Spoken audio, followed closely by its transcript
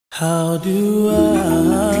How do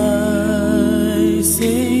I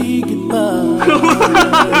say goodbye?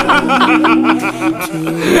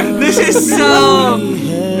 This is so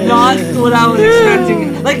not what I was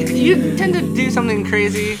expecting. Like, you tend to do something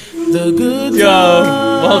crazy. The good Yo,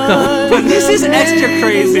 welcome. But this is extra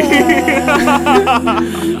crazy.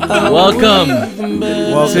 Welcome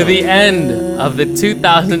to the end of the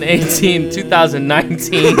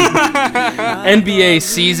 2018-2019 NBA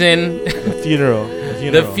season. The funeral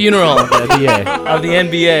The funeral of the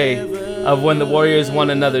NBA of when the Warriors won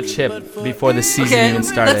another chip before the season even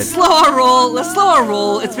started. Let's slow our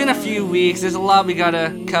roll. It's been a few weeks. There's a lot we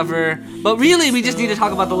gotta cover. But really, we just need to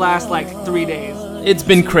talk about the last, 3 days. It's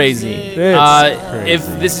been crazy. If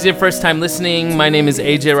this is your first time listening, my name is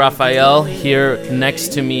AJ Raphael. Here next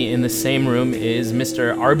to me in the same room is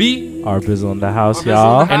Mr. Arby. Arby's on the house,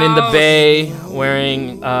 y'all. And in the bay,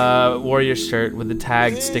 wearing a Warrior shirt with the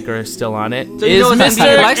tag sticker still on it, So you is know it's Mr.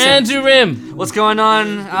 NBA license. Andrew Rim. What's going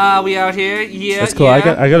on? We out here. Yeah, That's cool.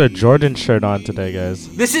 Yeah. I got a Jordan shirt on today, guys.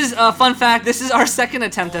 This is a fun fact. This is our second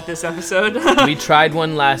attempt at this episode. We tried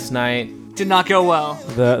one last night. Did not go well.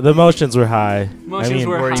 The emotions were high. Emotions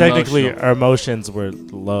were high. Technically, Emotional. our emotions were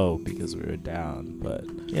low because we were down. But,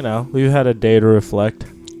 we've had a day to reflect.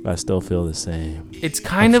 I still feel the same. It's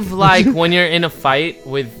kind of like when you're in a fight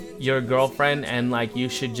with your girlfriend and you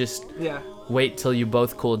should just wait till you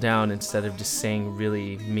both cool down instead of just saying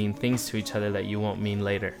really mean things to each other that you won't mean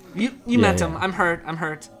later. You met him. I'm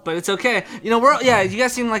hurt, but it's okay. You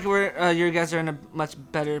guys seem like you guys are in a much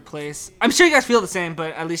better place. I'm sure you guys feel the same,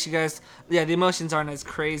 but at least you guys, the emotions aren't as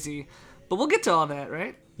crazy. But we'll get to all that,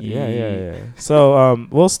 right? Yeah. So,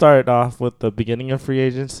 we'll start off with the beginning of free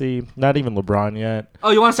agency. Not even LeBron yet. Oh,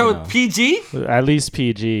 you want to start with PG? At least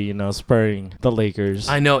PG, spurring the Lakers.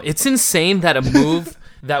 I know. It's insane that a move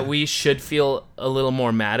that we should feel a little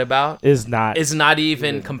more mad about is not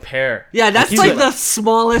even compare. Yeah, that's the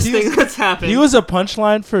smallest thing that's happened. He was a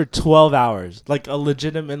punchline for 12 hours. A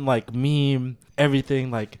legitimate meme,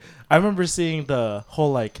 everything. I remember seeing the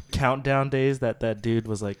whole countdown days that dude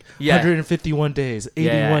was 151 days,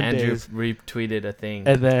 81 Andrew days. retweeted a thing.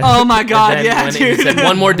 And then oh my god, and then when dude. he said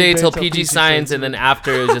one more day till PG signs, and then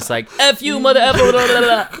after it was just F you, mother F. Blah, blah,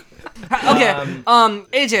 blah. Okay,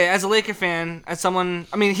 AJ, as a Laker fan, as someone,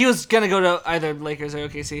 he was gonna go to either Lakers or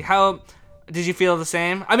OKC. How did you feel the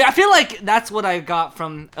same? I feel like that's what I got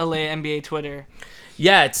from LA NBA Twitter.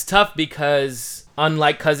 Yeah, it's tough because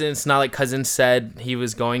unlike Cousins, it's not like Cousins said he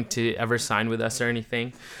was going to ever sign with us or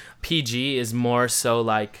anything. PG is more so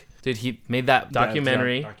dude, he made that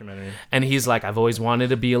documentary. And he's I've always wanted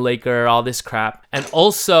to be a Laker, all this crap. And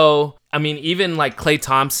also, even Klay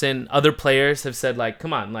Thompson, other players have said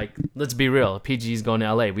come on, let's be real. PG's going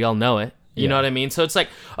to LA. We all know it. You know what I mean? So it's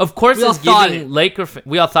of course it's giving Laker.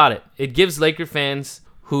 We all thought it. It gives Laker fans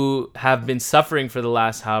who have been suffering for the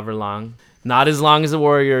last however long, not as long as the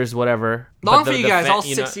Warriors, whatever. Long for you guys, all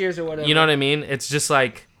 6 years or whatever. You know what I mean? It's just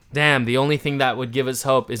damn, the only thing that would give us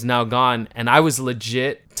hope is now gone. And I was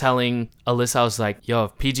legit telling Alyssa, I was yo,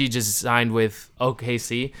 if PG just signed with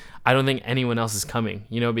OKC, I don't think anyone else is coming,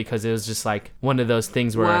 because it was just one of those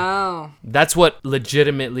things where that's what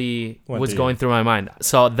legitimately was going through my mind.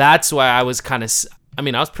 So that's why I was kind of, I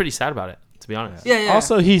was pretty sad about it, to be honest. Yeah.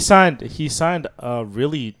 Also, he signed a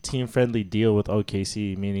really team-friendly deal with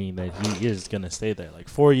OKC, meaning that he is going to stay there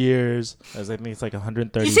 4 years. As I think it's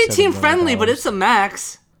 130. You say team-friendly, but it's a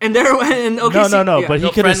max. And they're in OKC. No. Yeah. But he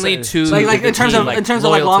could friendly to in terms of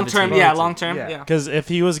long term. Yeah, long term. Yeah. Because if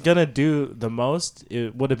he was gonna do the most,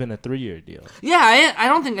 it would have been a 3-year deal. Yeah, I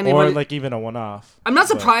don't think anybody. Or even a one-off. I'm not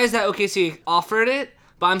surprised that OKC offered it,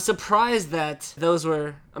 but I'm surprised that those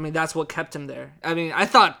were. That's what kept him there. I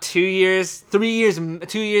thought 2 years, 3 years,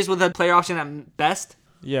 2 years with a player option at best.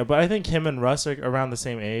 Yeah, but I think him and Russ are around the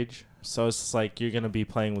same age. So it's you're going to be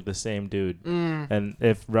playing with the same dude. And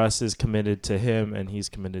if Russ is committed to him and he's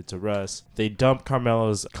committed to Russ, they dump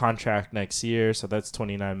Carmelo's contract next year. So that's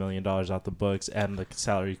 $29 million out the books and the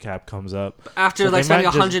salary cap comes up. After so spending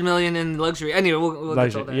 $100 million in luxury. Anyway, we'll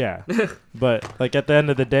get to all that. Yeah. But at the end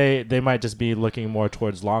of the day, they might just be looking more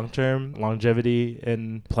towards long-term longevity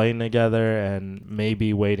in playing together and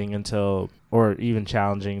maybe waiting until or even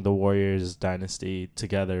challenging the Warriors dynasty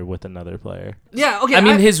together with another player. Yeah, okay.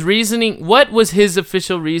 His reasosoning, what was his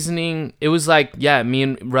official reasoning? It was me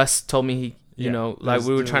and Russ told me we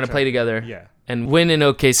were trying to play together. Yeah. And win in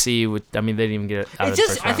OKC, they didn't even get out of the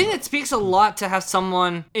first round. I think it speaks a lot to have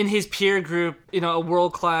someone in his peer group, a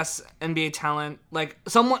world-class NBA talent.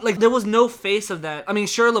 Someone, there was no face of that.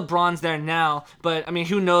 Sure, LeBron's there now, but,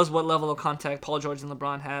 who knows what level of contact Paul George and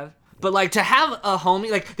LeBron have. But, to have a homie,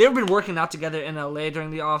 they've been working out together in LA during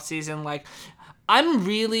the offseason, I'm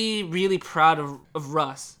really, really proud of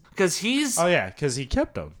Russ because he's. Oh yeah, because he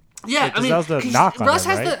kept him. Yeah, I mean, that was the knock on Russ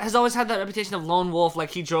him, right? has always had that reputation of lone wolf.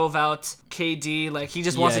 Like he drove out KD. Like he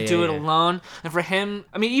just wants to do it alone. And for him,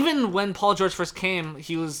 I mean, even when Paul George first came,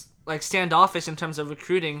 he was like standoffish in terms of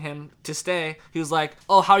recruiting him to stay. He was like,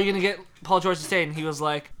 "Oh, how are you gonna get Paul George to stay?" And he was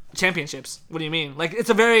like, "Championships. What do you mean?" Like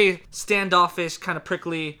it's a very standoffish, kind of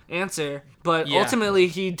prickly answer. But ultimately,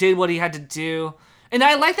 he did what he had to do, and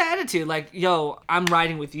I like that attitude. Like, yo, I'm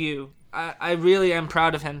riding with you. I really am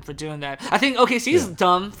proud of him for doing that. I think OKC's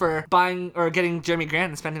dumb for buying or getting Jeremy Grant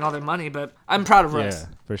and spending all their money, but I'm proud of Russ.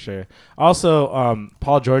 Yeah, for sure. Also,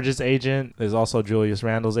 Paul George's agent is also Julius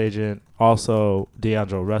Randle's agent, also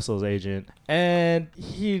D'Angelo Russell's agent, and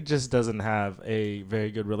he just doesn't have a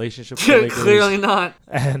very good relationship with the Lakers. Clearly not.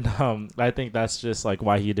 And I think that's just like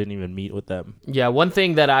why he didn't even meet with them. Yeah, one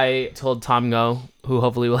thing that I told Tom Go, who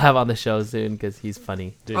hopefully we'll have on the show soon because he's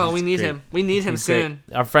funny. Dude, we he's need great. him. We need him soon.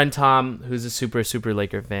 Our friend Tom, who's a super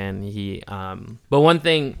Laker fan, but one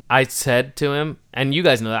thing I said to him, and you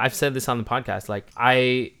guys know that I've said this on the podcast, like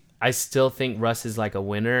I still think Russ is like a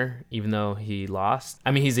winner, even though he lost.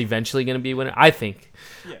 I mean, he's eventually going to be a winner, I think.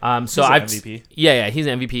 Yeah. So he's an MVP. Yeah, he's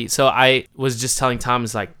an MVP. So I was just telling Tom,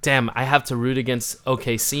 it's like, damn, I have to root against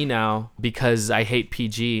OKC now because I hate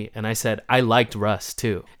PG. And I said, I liked Russ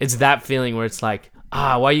too. It's that feeling where it's like,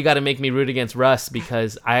 why you got to make me root against Russ?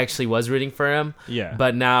 Because I actually was rooting for him. Yeah.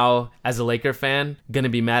 But now, as a Laker fan, going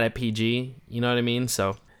to be mad at PG. You know what I mean?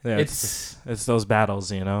 So... Yeah, it's those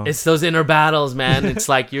battles, you know. It's those inner battles, man. It's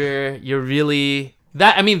like you're really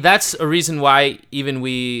that. I mean, that's a reason why even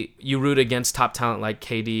you root against top talent like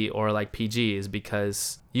KD or like PG is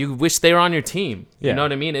because you wish they were on your team. Yeah. You know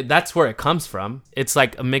what I mean? That's where it comes from. It's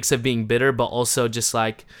like a mix of being bitter, but also just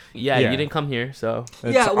like, you didn't come here, so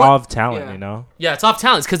it's off talent, you know. Yeah, it's off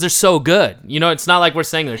talent. It's because they're so good. You know, it's not like we're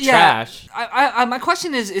saying they're trash. I my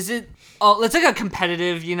question is it? Oh, it's like a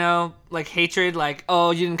competitive, like hatred, like,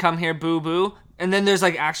 oh, you didn't come here, boo boo. And then there's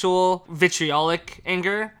like actual vitriolic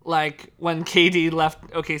anger, like when KD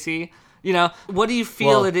left OKC. What do you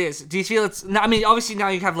feel it is? Do you feel it's? I mean, obviously now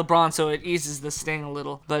you have LeBron, so it eases the sting a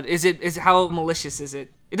little. But is how malicious is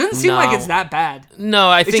it? It doesn't seem like it's that bad. No,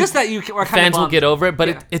 I think it's just that you are kind fans of will get over it.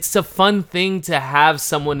 But it's a fun thing to have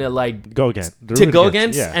someone to like go against,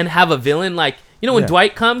 and have a villain like when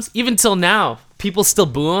Dwight comes. Even till now, people still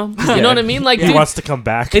boo him. You know what I mean? Like he wants to come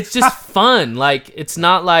back. It's just fun. Like it's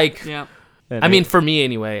not like. Yeah. I mean, for me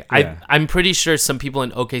anyway, I'm pretty sure some people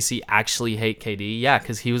in OKC actually hate KD. Yeah,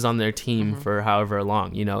 because he was on their team for however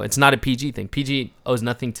long. It's not a PG thing. PG owes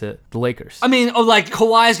nothing to the Lakers. I mean, like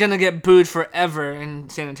Kawhi's gonna get booed forever in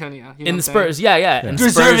San Antonio. In the Spurs, yeah. And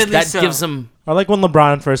Deservedly Spurs, that so. gives them. Or like when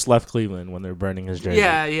LeBron first left Cleveland when they're burning his jersey.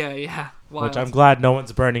 Yeah. Wild. Which I'm glad no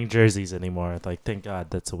one's burning jerseys anymore. Like, thank God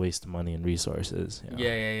that's a waste of money and resources.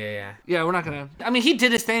 Yeah. Yeah, we're not gonna. I mean, he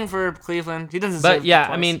did his thing for Cleveland. He doesn't. But yeah,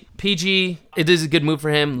 I mean, PG, it is a good move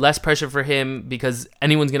for him. Less pressure for him because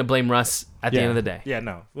anyone's gonna blame Russ at the end of the day. Yeah,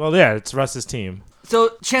 no. Well, yeah, it's Russ's team.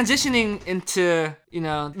 So transitioning into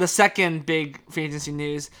the second big free agency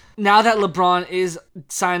news. Now that LeBron is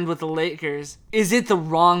signed with the Lakers, is it the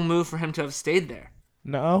wrong move for him to have stayed there?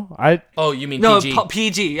 No, Oh, you mean no, PG?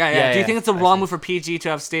 PG. Yeah. Do you think it's the wrong move for PG to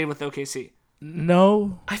have stayed with OKC?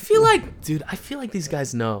 No. I feel like these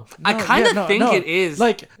guys know. I kind of think it is.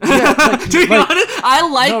 Like, to be honest, I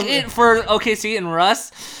like it for OKC and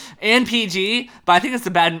Russ and PG, but I think it's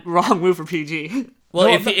the wrong move for PG. Well,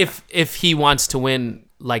 if he wants to win,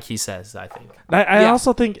 like he says, I think. I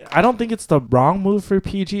also think I don't think it's the wrong move for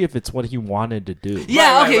PG if it's what he wanted to do.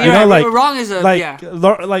 Yeah, okay, you're right. Wrong is a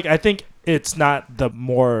like I think it's not the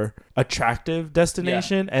more attractive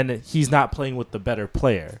destination, and he's not playing with the better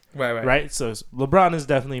player. Right. So LeBron is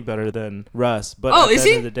definitely better than Russ. But at is the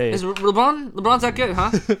he? End of the day, is LeBron's that good,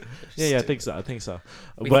 huh? yeah, I think so.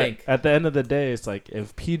 But at the end of the day, it's like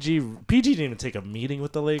if PG didn't even take a meeting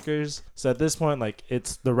with the Lakers. So at this point, like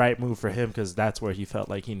it's the right move for him because that's where he felt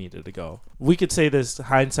like he needed to go. We could say this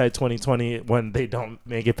hindsight 2020 when they don't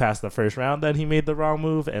make it past the first round that he made the wrong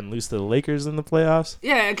move and lose to the Lakers in the playoffs.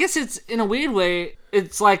 Yeah, I guess it's in a weird way.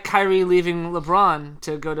 It's like Kyrie leaving LeBron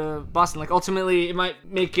to go to Boston. Like ultimately, it might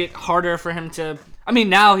make it harder for him to. I mean,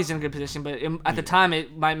 now he's in a good position, but at the time,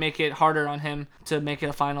 it might make it harder on him to make it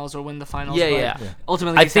a finals or win the finals. Yeah.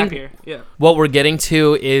 Ultimately, he's happier. Yeah. What we're getting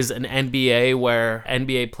to is an NBA where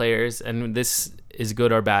NBA players, and this is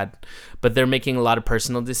good or bad, but they're making a lot of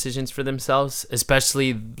personal decisions for themselves,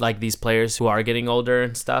 especially like these players who are getting older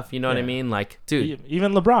and stuff. You know what I mean? Like, dude,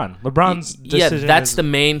 even LeBron's decision. That's the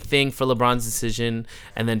main thing for LeBron's decision.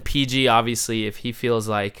 And then PG, obviously, if he feels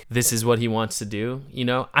like this is what he wants to do, you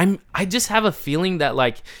know, I just have a feeling that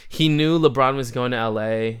like he knew LeBron was going to LA.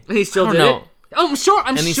 And he still did it. Oh, I'm sure.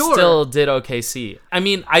 And he still did OKC. I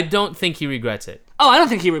mean, I don't think he regrets it. Oh, I don't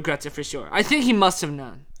think he regrets it for sure. I think he must have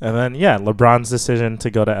known. And then, LeBron's decision to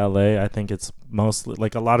go to LA, I think it's mostly,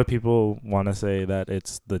 like, a lot of people want to say that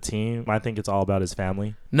it's the team. I think it's all about his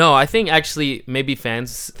family. No, I think actually maybe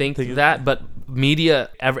fans think that, but media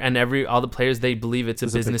all the players, they believe it's a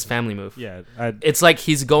business family move. Yeah. It's like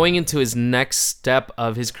he's going into his next step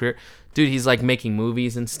of his career. Dude, he's like making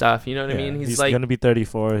movies and stuff. You know what I mean? He's like going to be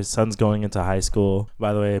 34. His son's going into high school.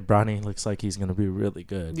 By the way, Bronny looks like he's going to be really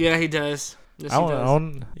good. Yeah, he does. Yes,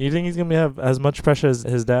 you think he's going to have as much pressure as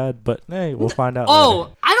his dad? But, hey, we'll find out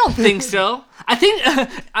later. I don't think so. I think,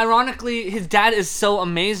 ironically, his dad is so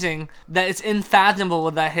amazing that it's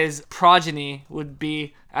unfathomable that his progeny would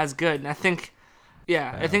be as good. And I think,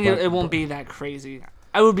 it won't be that crazy.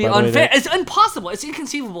 I would be unfair. It's impossible. It's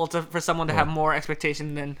inconceivable for someone to have more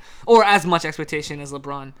expectation or as much expectation as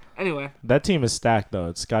LeBron. Anyway. That team is stacked, though.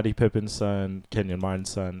 It's Scottie Pippen's son, Kenyon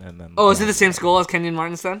Martin's son, and then... Oh, is it the same school as Kenyon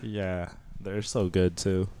Martin's son? Yeah. They're so good,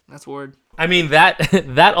 too. That's weird. I mean,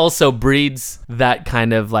 that also breeds that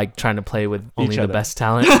kind of like trying to play with only the best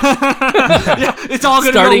talent. Yeah, it's all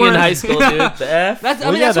good. Starting in high school, dude. The F. That's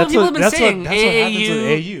what people have been saying. That's what happens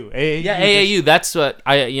with AAU. Yeah, AAU. That's what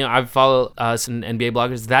I follow some NBA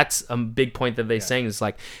bloggers. That's a big point that they're saying is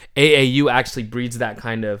like AAU actually breeds that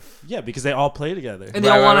kind of. Yeah, because they all play together. And they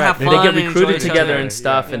all want to have fun. They get recruited together and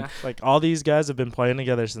stuff. Yeah. And like all these guys have been playing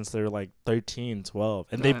together since they were like 13, 12.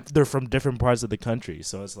 And they're from different parts of the country.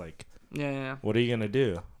 So it's like, what are you gonna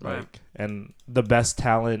do? Right. Like, and the best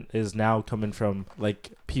talent is now coming from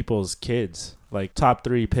like people's kids, like top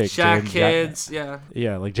 3 picks. Shaq kids,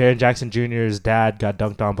 yeah. Like Jaren Jackson Jr.'s dad got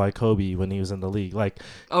dunked on by Kobe when he was in the league. Like,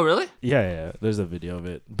 oh really? Yeah. There's a video of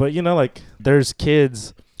it. But like there's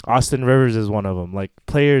kids. Austin Rivers is one of them. Like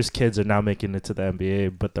players' kids are now making it to the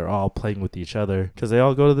NBA, but they're all playing with each other because they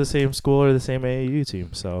all go to the same school or the same AAU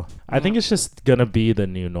team. So I think it's just gonna be the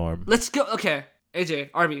new norm. Let's go. Okay,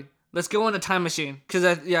 AJ, RB. Let's go in a time machine.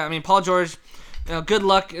 Because, Paul George, good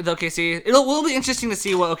luck with OKC. It will be interesting to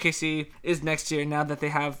see what OKC is next year now that they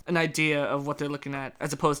have an idea of what they're looking at,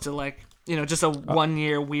 as opposed to, like, just a 1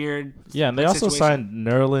 year weird Yeah, and they also signed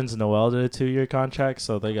Nerlens Noel to a 2-year contract,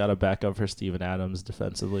 so they got a backup for Steven Adams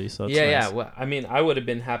defensively. So it's nice. Yeah. Well, I mean, I would have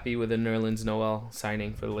been happy with a Nerlens Noel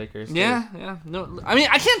signing for the Lakers. Yeah. No, I mean,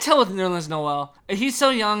 I can't tell with Nerlens Noel. He's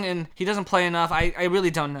so young and he doesn't play enough. I really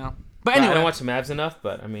don't know. But anyway, I don't watch the Mavs enough,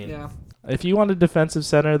 but I mean, if you want a defensive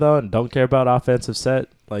center though and don't care about offensive set,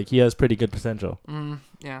 like he has pretty good potential.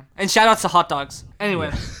 Yeah, and shout outs to hot dogs.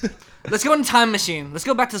 Anyway, let's go in time machine. Let's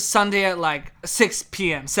go back to Sunday at like 6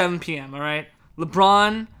 p.m., 7 p.m. All right,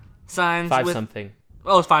 LeBron signs 5 something.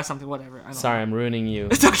 Oh, it's 5 something. Whatever. Sorry, I'm ruining you.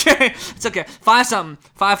 It's okay. 5 something.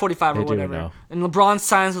 5:45 or whatever. Know. And LeBron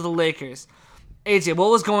signs with the Lakers. AJ, what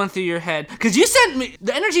was going through your head? Because you sent me...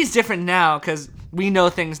 The energy is different now because we know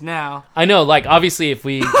things now. I know. Like, obviously, if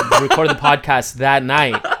we recorded the podcast that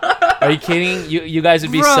night... Are you kidding? You guys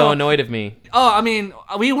would be so annoyed of me. Oh, I mean,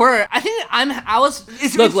 we were. I think I was...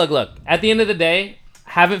 Look. At the end of the day,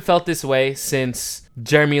 haven't felt this way since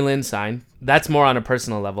Jeremy Lin signed. That's more on a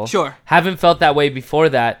personal level. Sure. Haven't felt that way before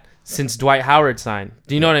that since Dwight Howard signed.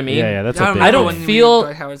 Do you know what I mean? Yeah, that's I a big I don't when feel...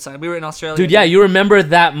 Dwight Howard signed. We were in Australia. Dude, yeah, you remember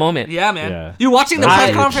that moment. Yeah, man. Yeah. You watching the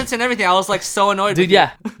press conference and everything. I was like so annoyed. Dude,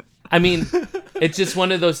 yeah. I mean, it's just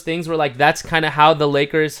one of those things where like that's kind of how the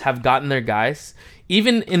Lakers have gotten their guys.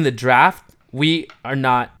 Even in the draft, we are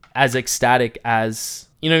not as ecstatic as...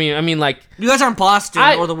 You know what I mean? I mean, like... You guys aren't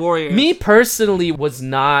Boston or the Warriors. Me personally was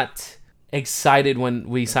not excited when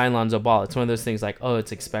we signed Lonzo Ball. It's one of those things like, oh,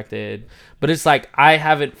 it's expected. But it's like, I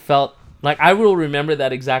haven't felt... Like, I will remember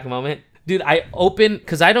that exact moment. Dude, I opened...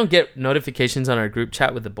 Because I don't get notifications on our group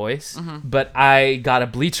chat with the boys. Mm-hmm. But I got a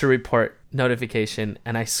Bleacher Report notification.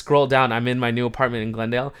 And I scroll down. I'm in my new apartment in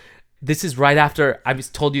Glendale. This is right after I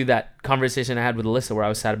told you that conversation I had with Alyssa where I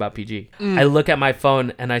was sad about PG. I look at my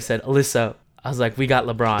phone and I said, Alyssa... I was like, we got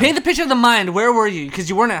LeBron. Paint the picture of the mind. Where were you? Because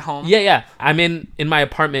you weren't at home. Yeah. I'm in my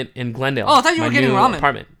apartment in Glendale. Oh, I thought you were getting ramen.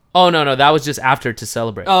 Apartment. Oh, no. That was just after to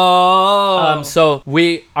celebrate. Oh. So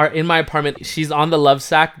we are in my apartment. She's on the love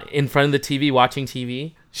sack in front of the TV watching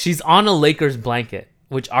TV. She's on a Lakers blanket,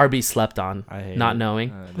 which RB slept on, not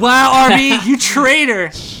knowing. Wow, RB, you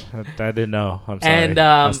traitor. I didn't know. I'm sorry. And,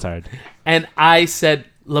 I was tired. And I said,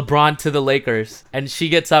 LeBron to the Lakers. And she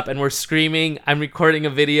gets up and we're screaming. I'm recording a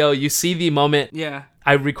video. You see the moment. Yeah.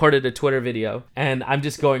 I recorded a Twitter video and I'm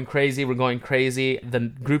just going crazy. We're going crazy. The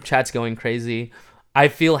group chat's going crazy. I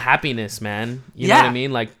feel happiness, man. You know what I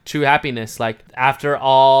mean? Like true happiness. Like after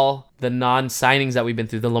all the non-signings that we've been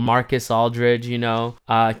through, the LaMarcus Aldridge, you know,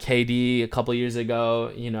 KD a couple years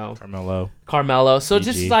ago, you know, Carmelo. So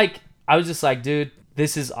PG. just like, I was just like, dude,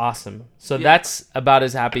 this is awesome. So that's about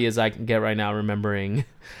as happy as I can get right now, remembering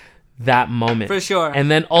that moment. For sure. And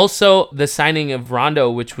then also the signing of Rondo,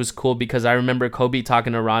 which was cool because I remember Kobe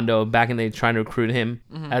talking to Rondo back in the day, trying to recruit him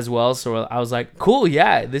as well. So I was like, cool,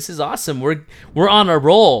 yeah, this is awesome. We're on a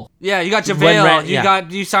roll. Yeah, you got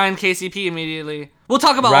JaVale. You signed KCP immediately. We'll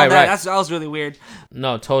talk about all that. That was really weird.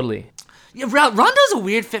 No, totally. Yeah, Rondo's a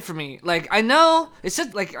weird fit for me. Like, I know it's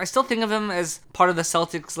just like I still think of him as part of the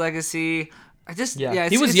Celtics legacy.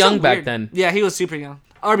 He was young back then. Yeah, he was super young.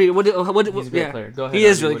 RB, what he's a great player. Go ahead. He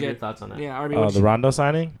is RB, really what are your good. thoughts on that? Yeah, RB. The Rondo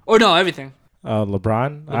signing? Or no, everything.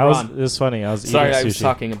 LeBron? It was funny. I was Sorry, eating sushi. I was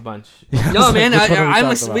talking a bunch. No, man.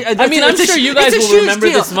 I'm sure you guys will remember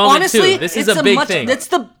this moment Honestly, too. This is a big thing.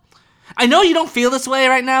 I know you don't feel this way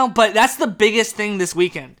right now, but that's the biggest thing this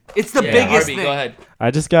weekend. It's the biggest RB, thing. Go ahead.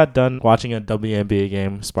 I just got done watching a WNBA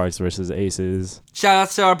game, Sparks versus Aces. Shout out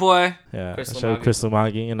to our boy. Yeah, Chris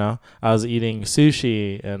Lumagi, you know. I was eating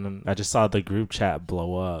sushi, and I just saw the group chat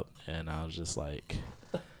blow up, and I was just like,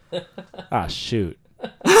 shoot.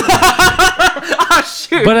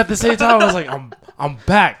 Shoot. But at the same time, I was like, I'm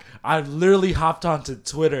back. I literally hopped onto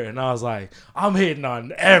Twitter and I was like, I'm hating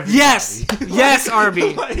on everybody. Yes,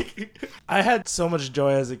 RB. I had so much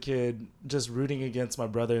joy as a kid just rooting against my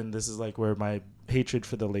brother, and this is like where my hatred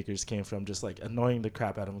for the Lakers came from, just like annoying the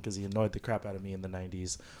crap out of him because he annoyed the crap out of me in the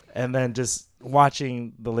 90s. And then just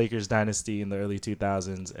watching the Lakers dynasty in the early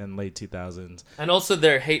 2000s and late 2000s. And also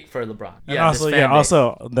their hate for LeBron. And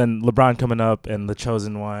also then LeBron coming up and the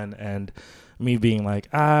chosen one, and me being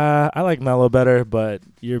like, I like Melo better, but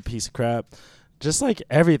you're a piece of crap. Just like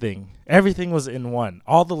everything was in one.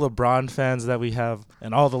 All the LeBron fans that we have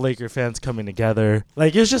and all the Laker fans coming together.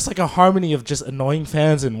 Like, it was just like a harmony of just annoying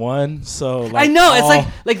fans in one. So like, I know, it's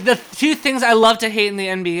like the two things I love to hate in the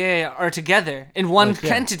NBA are together in one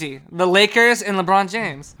entity. The Lakers and LeBron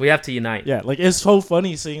James. We have to unite. Yeah, like it's so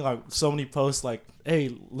funny seeing like so many posts like, hey,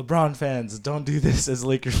 LeBron fans, don't do this as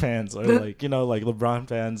Laker fans. Or like, you know, like LeBron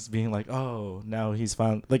fans being like, oh, now he's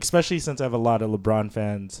found, like, especially since I have a lot of LeBron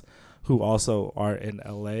fans who also are in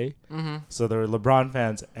LA. Mm-hmm. So there were LeBron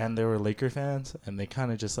fans and there were Laker fans, and they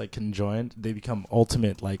kind of just like conjoined. They become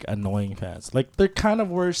ultimate like annoying fans. Like, they're kind of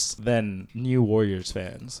worse than new Warriors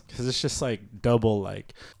fans because it's just like double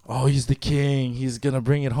like, oh, he's the king, he's gonna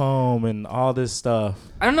bring it home and all this stuff.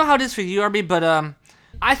 I don't know how it is for you, RB, but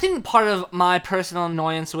I think part of my personal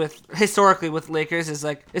annoyance historically with Lakers is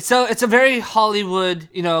like it's a very Hollywood,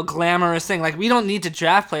 you know, glamorous thing. Like, we don't need to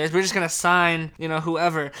draft players, we're just gonna sign, you know,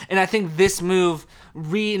 whoever. And I think this move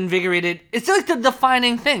reinvigorated. It's like the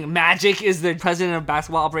defining thing. Magic is the president of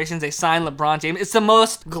basketball operations. They signed LeBron James. It's the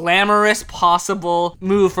most glamorous possible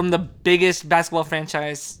move from the biggest basketball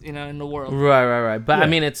franchise, you know, in the world. Right. But I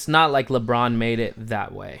mean, it's not like LeBron made it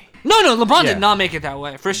that way. No, LeBron did not make it that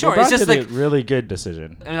way, for sure. LeBron it's just did like a really good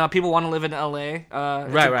decision. You know, people want to live in LA.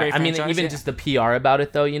 Right. I mean, even just the PR about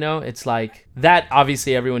it, though, you know, it's like that.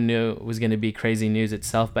 Obviously, everyone knew it was going to be crazy news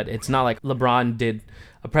itself, but it's not like LeBron did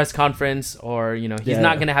a press conference, or, you know, he's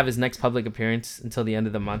not going to have his next public appearance until the end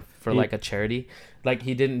of the month for like a charity. Like,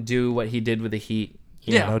 he didn't do what he did with the Heat.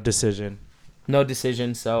 No decision. No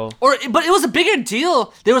decision, so... But it was a bigger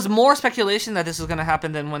deal. There was more speculation that this was going to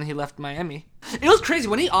happen than when he left Miami. It was crazy.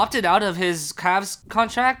 When he opted out of his Cavs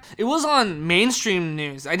contract, it was on mainstream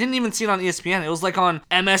news. I didn't even see it on ESPN. It was like on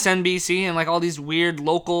MSNBC and like all these weird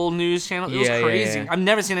local news channels. It was crazy. Yeah. I've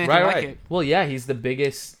never seen anything like it. Well, yeah, he's the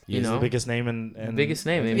biggest, He's the biggest name in biggest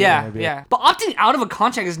name. Yeah. But opting out of a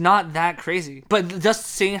contract is not that crazy. But just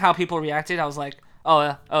seeing how people reacted, I was like,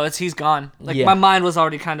 he's gone. Like, my mind was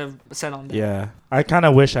already kind of set on that. Yeah. I kind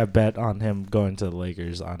of wish I bet on him going to the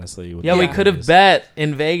Lakers, honestly. We could have bet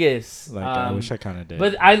in Vegas. Like, I wish I kind of did.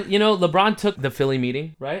 But LeBron took the Philly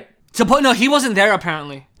meeting, right? No, he wasn't there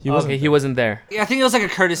apparently. He wasn't there. Yeah, I think it was like a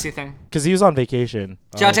courtesy thing. Because he was on vacation.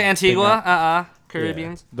 Shout out to Antigua.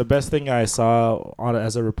 Caribbeans. Yeah. The best thing I saw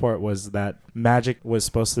as a report was that Magic was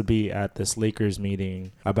supposed to be at this Lakers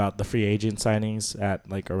meeting about the free agent signings at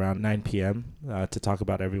like around 9 p.m. To talk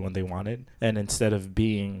about everyone they wanted. And instead of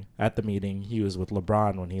being at the meeting, he was with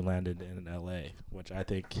LeBron when he landed in LA, which I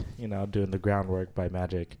think, doing the groundwork by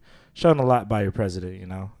Magic, shown a lot by your president,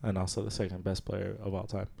 and also the second best player of all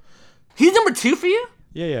time. He's number 2 for you?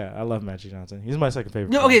 Yeah, I love Magic Johnson. He's my second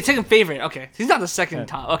favorite. No, player. okay, second favorite. Okay, he's not the second Yeah.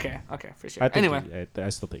 top. Okay, for sure. I think Anyway, I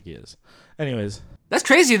still think he is. Anyways, that's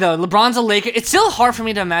crazy though. LeBron's a Laker. It's still hard for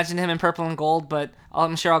me to imagine him in purple and gold, but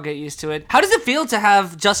I'm sure I'll get used to it. How does it feel to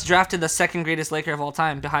have just drafted the second greatest Laker of all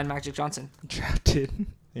time behind Magic Johnson? drafted.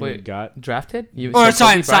 Wait, got drafted? You Or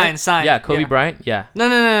said signed. Yeah, Kobe Yeah. Bryant. Yeah.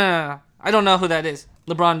 No. I don't know who that is.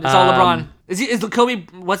 LeBron. It's all LeBron. Is the Kobe?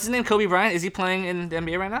 What's his name? Kobe Bryant. Is he playing in the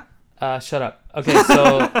NBA right now? Shut up. Okay,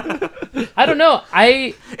 so I don't know.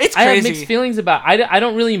 It's I have crazy. mixed feelings about. I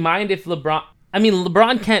don't really mind if LeBron. I mean,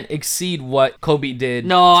 LeBron can't exceed what Kobe did.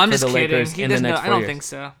 No, I'm for just the kidding. Lakers He in the doesn't know. next I 4 don't years. think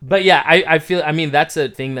so. But yeah, I feel. I mean, that's a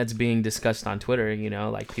thing that's being discussed on Twitter. You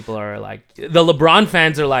know, like people are like, the LeBron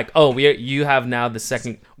fans are like, oh, you have now the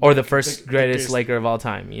second or the first greatest Laker of all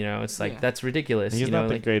time. You know, it's like that's ridiculous. He's you know, not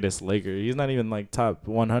the like, greatest Laker. He's not even like top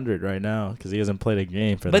 100 right now because he hasn't played a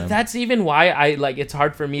game for them. But that's even why I like. It's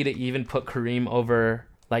hard for me to even put Kareem over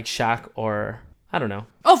like Shaq or I don't know.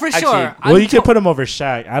 Oh, for Actually, sure. well, you could put him over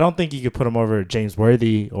Shaq. I don't think you could put him over James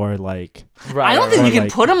Worthy or like. Right. I don't think Or you can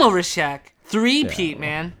like- put him over Shaq. Three-peat,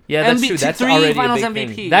 man. Yeah, that's true. That's three already Finals a big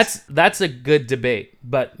MVPs. thing. That's a good debate,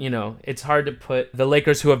 but you know, it's hard to put the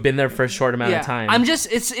Lakers who have been there for a short amount of time.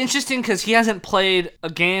 It's interesting because he hasn't played a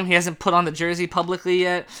game. He hasn't put on the jersey publicly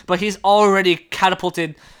yet, but he's already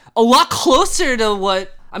catapulted a lot closer to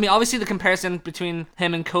what. I mean, obviously the comparison between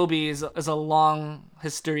him and Kobe is a long,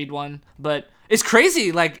 historied one, but it's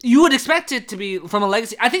crazy. Like you would expect it to be from a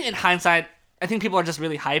legacy. I think in hindsight, I think people are just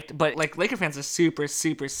really hyped, but like Laker fans are super,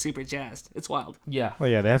 super, super jazzed. It's wild. Yeah. Well,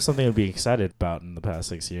 yeah, they have something to be excited about in the past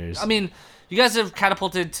 6 years. I mean, you guys have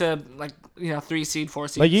catapulted to like 3 seed, 4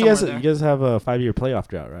 seed. like you somewhere guys, there. have a 5-year playoff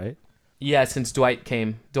drought, right? Yeah, since Dwight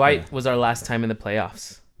came. Dwight was our last time in the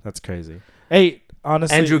playoffs. That's crazy. Hey,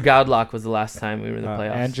 honestly, Andrew Goudlock was the last time we were in the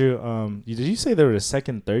playoffs. Andrew, did you say they were a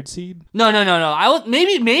second, third seed? No. I would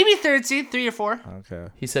maybe 3rd seed, 3 or 4. Okay,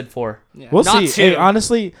 He said 4. Yeah. we'll Not see. 2. Hey,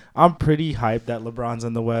 honestly, I'm pretty hyped that LeBron's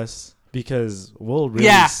in the West because we'll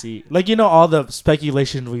really see. Like all the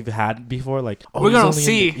speculation we've had before, like We're he's gonna only in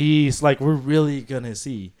see. the East. Like we're really gonna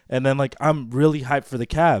see. And then like I'm really hyped for the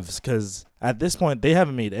Cavs because at this point they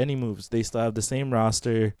haven't made any moves. They still have the same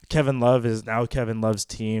roster. Kevin Love is now Kevin Love's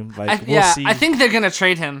team. Like we'll see. I think they're gonna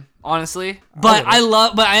trade him, honestly. But I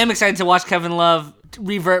am excited to watch Kevin Love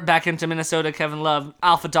revert back into Minnesota. Kevin Love,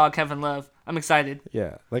 alpha dog Kevin Love. I'm excited.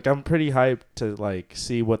 Yeah, like I'm pretty hyped to like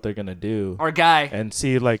see what they're gonna do. Our guy. And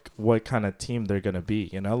see like what kind of team they're gonna be.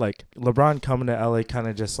 Like LeBron coming to LA kind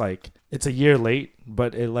of just like it's a year late,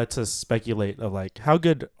 but it lets us speculate of like how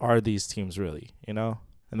good are these teams really, And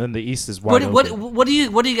then the East is wide open. What do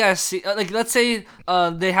you guys see? Like, let's say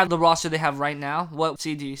they have the roster they have right now. What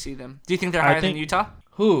seed do you see them? Do you think they're higher than Utah?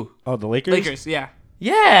 Who? Oh, the Lakers. Lakers, yeah.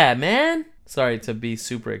 Yeah, man. Sorry to be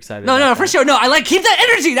super excited. No, for sure. No, I keep that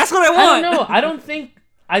energy. That's what I want. I don't know. I don't think.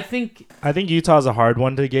 I think Utah's a hard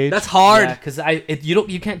one to gauge. that's hard. because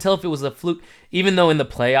you can't tell if it was a fluke, even though in the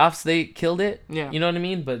playoffs they killed it. Yeah. You know what I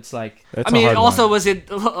mean? But it's like, That's I mean, a hard also one. was it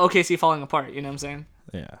OKC falling apart? You know what I'm saying?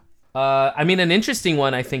 Yeah. I mean, an interesting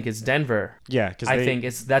one I think is Denver. Yeah, because I think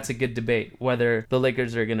that's a good debate whether the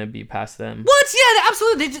Lakers are gonna be past them. What? Yeah,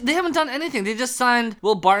 absolutely. They haven't done anything. They just signed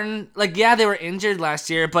Will Barton. Like, yeah, they were injured last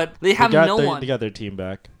year, but they have no one. They got their team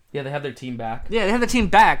back. Yeah, they have their team back. Yeah, they have the team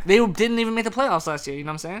back. They didn't even make the playoffs last year. You know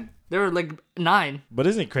what I'm saying? They were like 9. But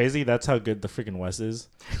isn't it crazy? That's how good the freaking West is.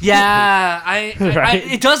 Yeah, Right?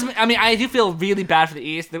 it does. I mean, I do feel really bad for the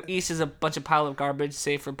East. The East is a bunch of pile of garbage,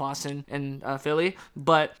 save for Boston and Philly.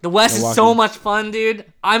 But the West is so Milwaukee. much fun, dude.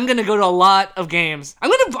 I'm gonna go to a lot of games. I'm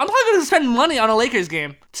probably gonna spend money on a Lakers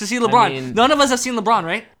game to see LeBron. mean- None of us have seen LeBron,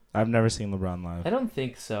 right? I've never seen LeBron live. I don't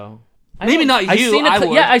think so. Maybe not you, I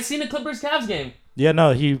would. Yeah, I seen a Clippers Cavs game. Yeah,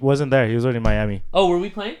 no, he wasn't there. He was already in Miami. Oh, were we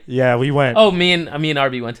playing? Yeah, we went. Oh, me and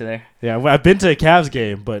RB went to there. Yeah, I've been to a Cavs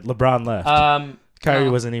game, but LeBron left. Kyrie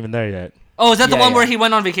oh. wasn't even there yet. Oh, is that the Yeah, one yeah. where he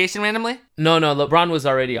went on vacation randomly? No, LeBron was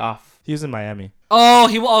already off. He was in Miami. Oh,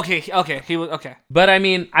 okay. He was okay. But I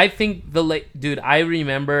mean, I think dude, I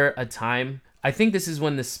remember a time. I think this is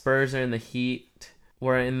when the Spurs are in the Heat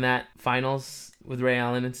were in that finals with Ray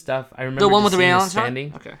Allen and stuff. I remember The one with just Ray seeing Allen the shot?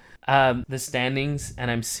 standing. Okay. The standings, and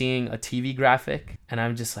I'm seeing a TV graphic, and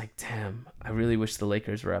I'm just like, damn, I really wish the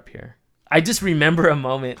Lakers were up here. I just remember a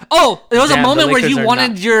moment. Oh, there was a Damn, the moment where Lakers you are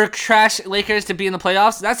wanted not- your trash Lakers to be in the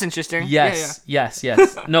playoffs. That's interesting. Yes.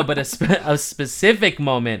 No, but a specific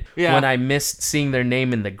moment Yeah. when I missed seeing their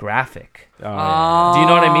name in the graphic. Oh, yeah. Do you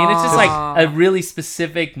know what I mean? It's just like a really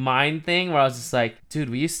specific mind thing where I was just like, dude,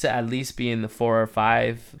 we used to at least be in the 4 or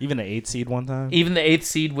 5. Even the 8 seed one time. Even the 8th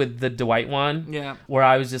seed with the Dwight one. Yeah. Where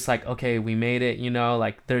I was just like, okay, we made it,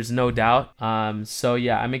 like there's no doubt. So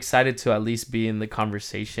yeah, I'm excited to at least be in the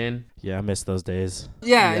conversation. Yeah, I miss those days.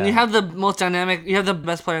 Yeah, and you have the most dynamic, you have the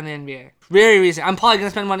best player in the NBA. Very recent. I'm probably going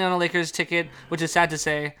to spend money on a Lakers ticket, which is sad to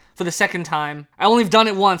say, for the second time. I only have done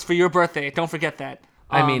it once for your birthday. Don't forget that.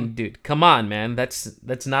 I mean, dude, come on, man.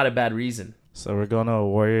 That's not a bad reason. So we're going to a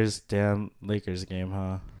Warriors damn Lakers game,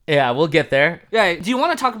 huh? Yeah, we'll get there. Yeah, do you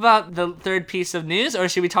want to talk about the third piece of news, or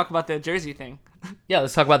should we talk about the jersey thing? Yeah,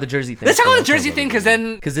 let's talk about the jersey thing. Let's talk about the jersey thing, because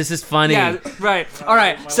then... Because this is funny. Yeah, right. All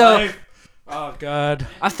right, so... Oh, God.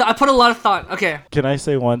 I put a lot of thought. Okay. Can I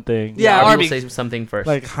say one thing? Yeah, Arby Arby. will say something first.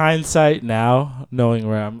 Like, hindsight now, knowing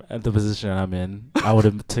where I'm at the position I'm in, I would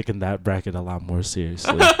have taken that bracket a lot more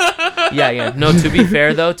seriously. Yeah. No, to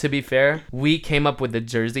be fair, we came up with the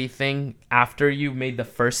jersey thing after you made the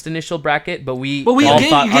first initial bracket, but we all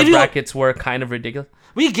thought our brackets were kind of ridiculous.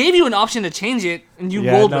 We gave you an option to change it, and you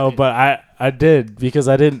Yeah, rolled no, with it. but I did because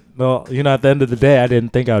I didn't know, at the end of the day, I didn't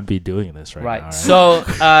think I would be doing this right now. Right. So,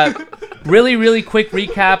 really quick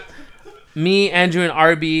recap. Me, Andrew, and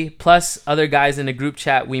RB, plus other guys in a group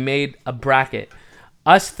chat, we made a bracket.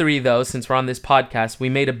 Us three, though, since we're on this podcast, we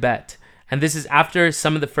made a bet. And this is after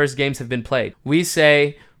some of the first games have been played. We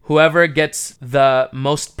say whoever gets the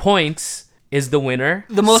most points is the winner.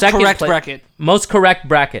 The most correct bracket. Most correct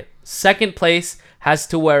bracket. Second place has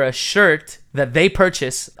to wear a shirt that they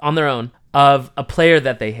purchase on their own of a player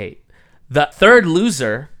that they hate. The third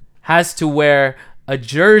loser has to wear a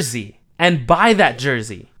jersey and buy that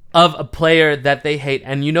jersey of a player that they hate.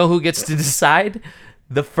 And you know who gets to decide?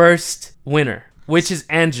 The first winner, which is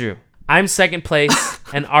Andrew. I'm second place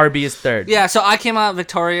and RB is third. Yeah, so I came out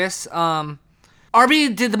victorious.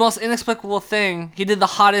 RB did the most inexplicable thing. He did the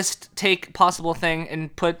hottest take possible thing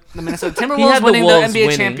and put the Minnesota Timberwolves winning the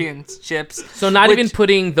NBA championships. So not even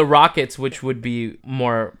putting the Rockets, which would be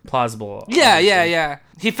more plausible. Yeah.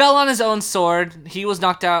 He fell on his own sword. He was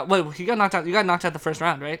knocked out. Wait, he got knocked out. You got knocked out the first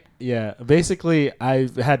round, right? Yeah, basically, I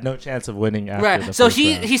had no chance of winning after the So first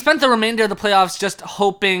round. he spent the remainder of the playoffs just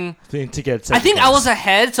hoping to get second I think place. I was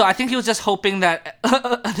ahead, so I think he was just hoping that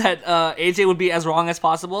that AJ would be as wrong as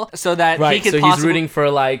possible, so that he could. So he's rooting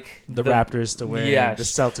for like the Raptors to win, the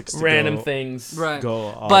Celtics to random go, things. Right. Go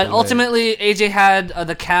all but the ultimately, AJ had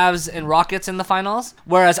the Cavs and Rockets in the finals,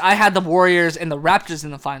 whereas I had the Warriors and the Raptors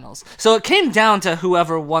in the finals. So it came down to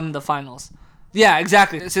whoever won the finals. Yeah,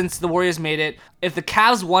 exactly. Since the Warriors made it, if the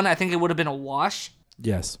Cavs won, I think it would have been a wash.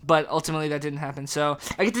 Yes. But ultimately, that didn't happen. So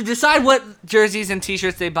I get to decide what jerseys and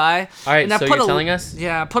T-shirts they buy. All right, and so you're telling us?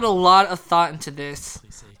 Yeah, I put a lot of thought into this.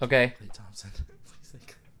 Okay.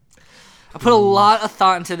 I put a lot of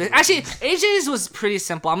thought into this. Actually, AJ's was pretty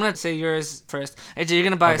simple. I'm going to say yours first. AJ, you're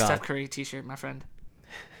going to buy a Steph Curry T-shirt, my friend.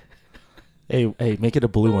 Hey, make it a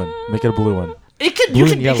blue one. Make it a blue one. It could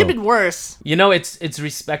be worse. It's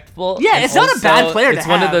respectful. Yeah, it's not a bad player to It's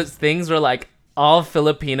one of have. those things where like all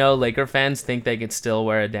Filipino Laker fans think they could still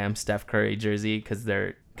wear a damn Steph Curry jersey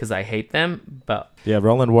because I hate them, but yeah,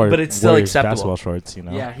 Roland wore, but it's still Warriors acceptable. basketball shorts,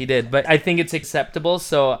 Yeah, he did, but I think it's acceptable.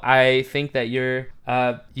 So I think that you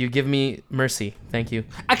give me mercy. Thank you.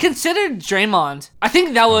 I considered Draymond. I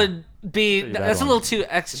think that would be that's a little too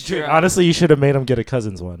extra. Honestly, you should have made him get a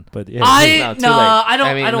Cousins one, but yeah. I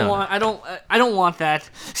don't want that.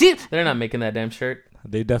 See, they're not making that damn shirt.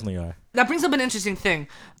 They definitely are. That brings up an interesting thing.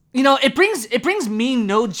 It brings me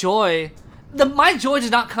no joy. My joy does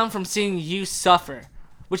not come from seeing you suffer,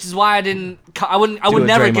 which is why I would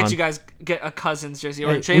never get you guys get a Cousins jersey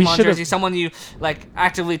or a Draymond jersey, someone you like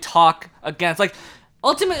actively talk against. Like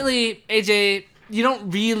ultimately, AJ, you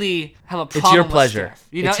don't really have a problem. It's your with pleasure. Steph,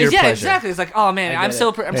 you know? It's your yeah, pleasure. Exactly. It's like, oh man, I'm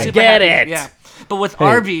super get happy. it. Yeah. But with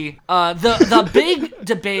RB, the big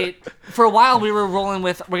debate for a while we were rolling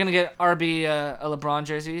with we're gonna get RB a LeBron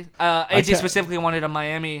jersey. AJ specifically wanted a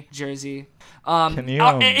Miami jersey.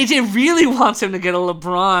 AJ really wants him to get a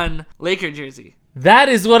LeBron Laker jersey. That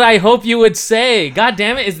is what I hope you would say. God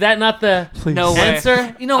damn it! Is that not the answer?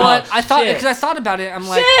 Way. You know what? I thought because I thought about it. I'm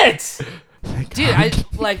like, shit. Dude,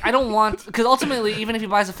 I don't want because ultimately, even if he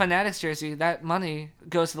buys a Fanatics jersey, that money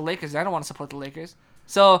goes to the Lakers. I don't want to support the Lakers,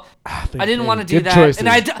 so I didn't want to do that. Choices.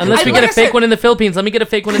 And unless we get a fake one in the Philippines, let me get a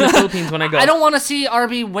fake one in the Philippines when I go. I don't want to see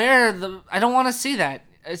RB wear the. I don't want to see that.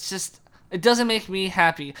 It's just It doesn't make me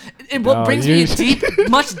happy. What brings me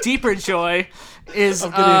much deeper joy is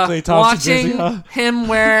watching him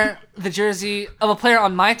wear the jersey of a player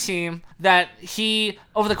on my team that he,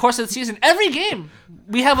 over the course of the season, every game,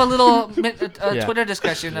 we have a little Twitter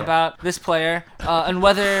discussion about this player and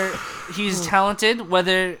whether he's talented,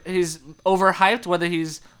 whether he's overhyped, whether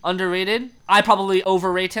he's underrated. I probably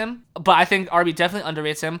overrate him, but I think RB definitely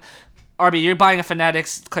underrates him. RB, you're buying a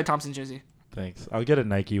Fanatics Klay Thompson jersey. Thanks. I'll get a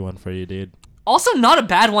Nike one for you, dude. Also, not a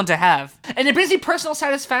bad one to have, and it brings me personal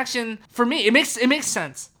satisfaction for me. It makes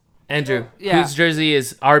sense. Andrew, whose jersey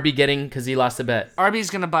is RB getting because he lost a bet? RB's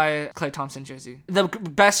gonna buy a Klay Thompson jersey, the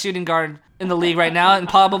best shooting guard in the league right now, and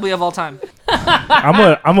probably of all time.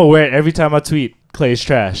 I'm gonna wear it every time I tweet. Clay's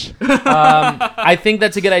trash. I think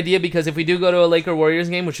that's a good idea because if we do go to a Laker Warriors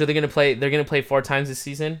game, which are they gonna play? They're gonna play 4 times this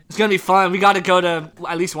season. It's gonna be fun. We got to go to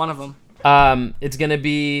at least one of them. It's gonna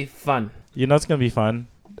be fun. You know what's gonna be fun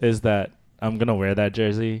is that I'm gonna wear that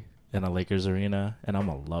jersey in a Lakers arena, and I'm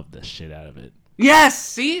gonna love the shit out of it. Yes,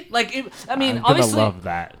 see, I'm obviously gonna love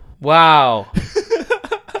that. Wow.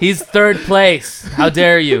 He's third place. How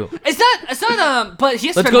dare you? It's not. But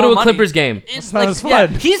he's. Let's go to a Clippers game. It's not as fun.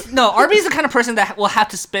 RB's the kind of person that will have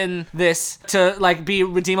to spend this to be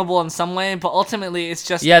redeemable in some way. But ultimately, it's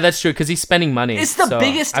just. Yeah, that's true because he's spending money. It's the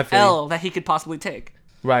biggest L that he could possibly take.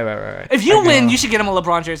 Right. If you win, you should get him a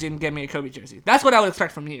LeBron jersey and get me a Kobe jersey. That's what I would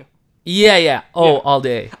expect from you. Yeah. Oh, all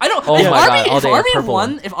day. I don't. Oh if my RB, God, all if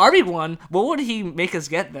day. RB won, what would he make us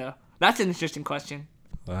get though? That's an interesting question.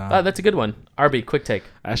 Wow. That's a good one. RB, quick take.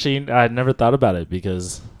 Actually, I never thought about it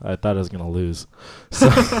because I thought I was gonna lose. So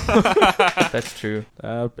that's true.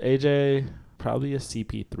 AJ, probably a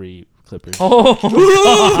CP3 Clippers. Oh,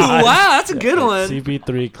 ooh, wow, that's a good one.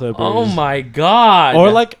 CP3 Clippers. Oh my God.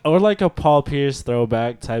 Or like a Paul Pierce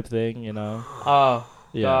throwback type thing, you know. Oh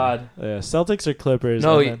yeah. God. Yeah, Celtics or Clippers.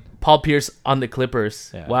 No, Paul Pierce on the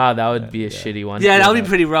Clippers. Yeah. Wow, that would be a shitty one. Yeah, that would be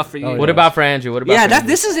pretty rough for you. Oh, What about for Andrew?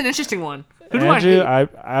 This is an interesting one. Who do Andrew, I hate?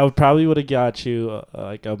 I probably would have got you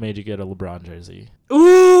I made you get a LeBron jersey.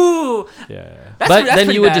 Ooh. Yeah. But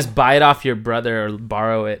then you would just buy it off your brother or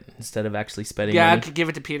borrow it instead of actually spending money. I could give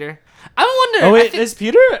it to Peter. I wonder. Oh wait, is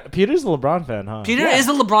Peter's a LeBron fan, huh? Peter is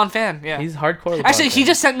a LeBron fan. Yeah. He's hardcore LeBron Actually, he fan.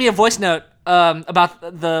 just sent me a voice note about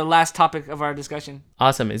the last topic of our discussion.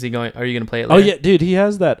 Awesome. Are you going to play it Oh later? yeah, dude, he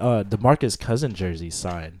has that DeMarcus Cousins jersey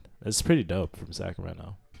signed. It's pretty dope from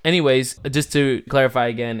Sacramento. Anyways, just to clarify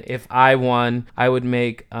again, if I won, I would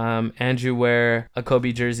make Andrew wear a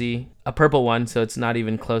Kobe jersey, a purple one, so it's not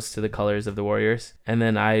even close to the colors of the Warriors. And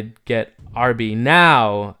then I'd get RB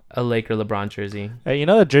now a Laker LeBron jersey. Hey, you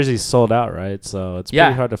know that jersey's sold out, right? So it's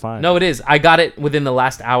pretty hard to find. No, it is. I got it within the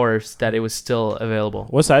last hours that it was still available.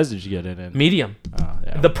 What size did you get it in? Medium. Oh,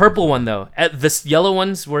 yeah. The purple one, though. The yellow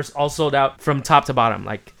ones were all sold out from top to bottom,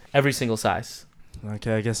 like every single size.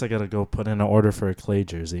 Okay, I guess I gotta go put in an order for a Clay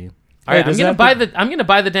jersey. All right, I'm gonna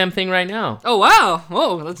buy the damn thing right now. Oh wow!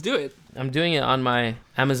 Whoa, let's do it. I'm doing it on my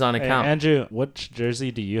Amazon account. Hey, Andrew, which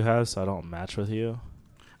jersey do you have so I don't match with you?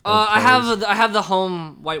 I have the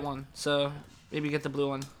home white one, so maybe get the blue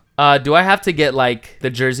one. Do I have to get like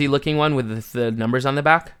the jersey looking one with the numbers on the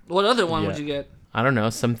back? What other one would you get? I don't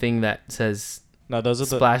know, something that says No, those are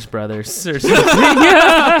Splash Brothers or something.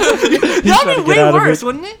 That would be way worse,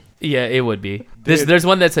 wouldn't it? Yeah, it would be. There's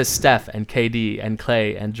one that says Steph and KD and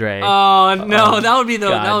Clay and Dre. Oh no, that would be the.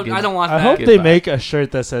 God, I don't want that. I hope Goodbye. they make a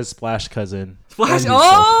shirt that says Splash Cousin. Splash.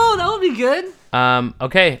 Oh, that would be good.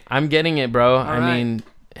 Okay, I'm getting it, bro. All right. Mean,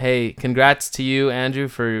 hey, congrats to you, Andrew,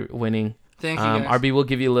 for winning. Thank you, guys. RB will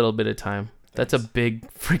give you a little bit of time. That's a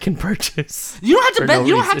big freaking purchase. You don't have to for bet. no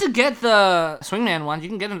You don't reason. have to get the Swingman one. You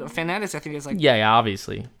can get a Fanatics. I think it's like. Yeah,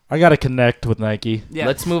 obviously. I gotta connect with Nike. Yeah.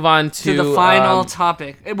 Let's move on to the final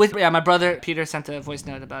topic. My brother Peter sent a voice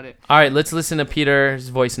note about it. All right, let's listen to Peter's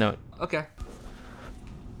voice note. Okay.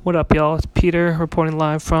 What up, y'all? It's Peter reporting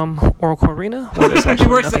live from Oracle Arena, where there's actually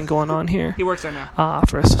works nothing going on here. He works there now.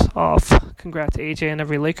 First off, congrats to AJ and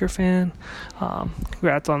every Laker fan.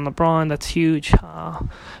 Congrats on LeBron. That's huge.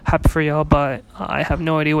 Happy for y'all, but I have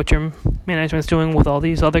no idea what your management's doing with all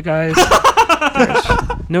these other guys.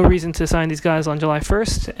 There's no reason to sign these guys on July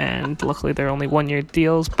 1st, and luckily they're only one-year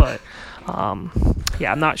deals, but I'm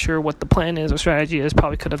not sure what the plan is or strategy is.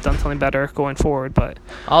 Probably could have done something better going forward, but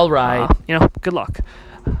All right. good luck.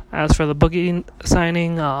 As for the Boogie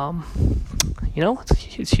signing,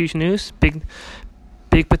 it's huge news, big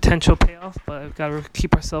potential payoff, but we've got to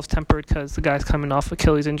keep ourselves tempered because the guy's coming off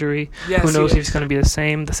Achilles injury. Yes, Who knows he if he's going to be the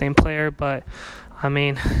same player, but I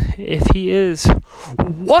mean, if he is,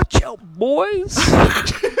 watch out, boys.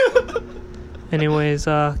 Anyways,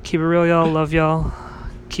 keep it real, y'all. Love y'all.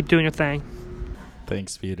 Keep doing your thing.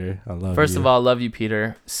 Thanks, Peter. I love First you. of all, love you,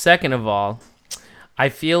 Peter. Second of all, I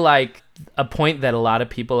feel like a point that a lot of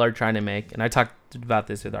people are trying to make, and I talked about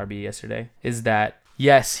this with RB yesterday, is that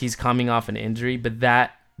yes, he's coming off an injury, but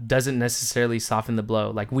that doesn't necessarily soften the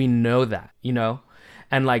blow. Like, we know that, you know?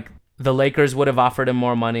 And like, the Lakers would have offered him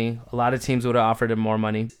more money. A lot of teams would have offered him more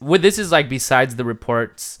money. This is like besides the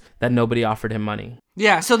reports that nobody offered him money.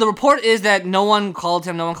 Yeah, so the report is that no one called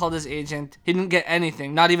him, no one called his agent. He didn't get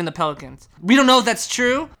anything, not even the Pelicans. We don't know if that's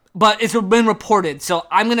true, but it's been reported, so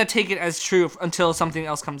I'm going to take it as true until something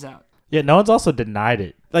else comes out. Yeah, no one's also denied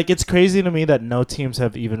it. Like, it's crazy to me that no teams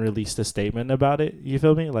have even released a statement about it. You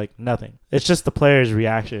feel me? Like, nothing. It's just the players'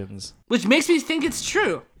 reactions. Which makes me think it's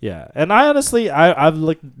true. Yeah, and I honestly, I've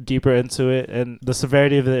looked deeper into it, and the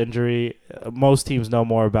severity of the injury, most teams know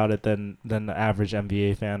more about it than the average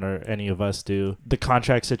NBA fan or any of us do. The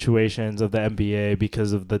contract situations of the NBA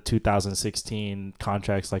because of the 2016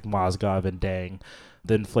 contracts like Mozgov and Deng,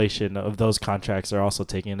 the inflation of those contracts are also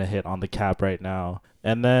taking a hit on the cap right now.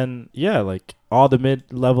 And then, yeah, like all the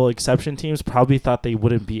mid-level exception teams probably thought they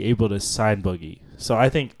wouldn't be able to sign Boogie. So I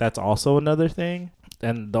think that's also another thing.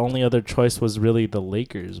 And the only other choice was really the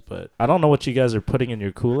Lakers. But I don't know what you guys are putting in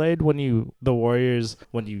your Kool-Aid when you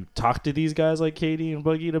talk to these guys like KD and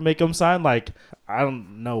Boogie to make them sign. Like, I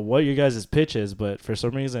don't know what your guys' pitch is, but for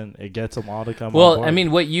some reason it gets them all to come on board. I mean,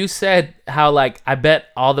 what you said, how like I bet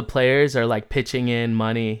all the players are like pitching in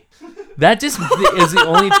money. That just is the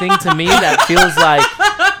only thing to me that feels like,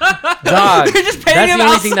 dog, just that's the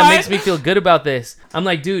only thing that outside. makes me feel good about this. I'm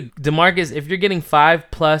like, dude, DeMarcus, if you're getting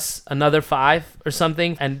 5 plus another 5 or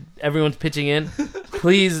something and everyone's pitching in,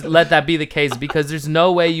 please let that be the case, because there's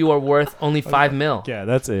no way you are worth only $5 million. Yeah,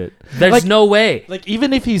 that's it. There's like, no way. Like,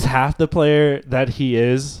 even if he's half the player that he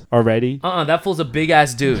is already. That fool's a big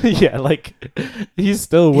ass dude. Yeah, like, he's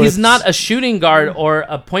still worth... He's not a shooting guard or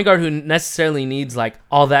a point guard who necessarily needs like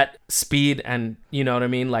all that speed, and you know what I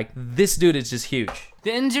mean? Like, this dude is just huge.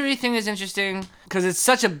 The injury thing is interesting because it's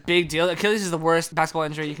such a big deal. Achilles is the worst basketball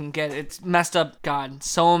injury you can get. It's messed up, God,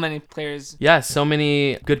 so many players. Yeah, so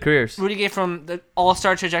many good careers. Rudy Gay from the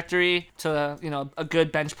all-star trajectory to, a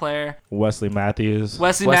good bench player. Wesley Matthews.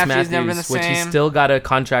 Wesley Matthews never been the which same. he still got a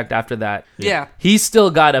contract after that. Yeah. He still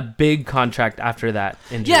got a big contract after that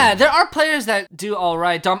injury. Yeah, there are players that do all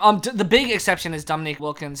right. The big exception is Dominique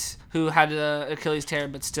Wilkins, who had an Achilles tear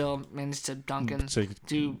but still managed to dunk and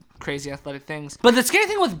do crazy athletic things. But the scary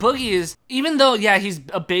thing with Boogie is, even though, yeah, he's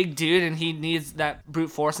a big dude and he needs that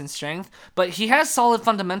brute force and strength, but he has solid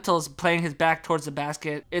fundamentals playing his back towards the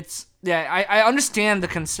basket. I understand the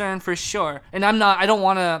concern for sure. And I don't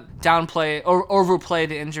want to downplay or overplay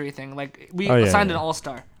the injury thing. Like, we signed an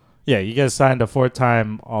all-star. Yeah, you guys signed a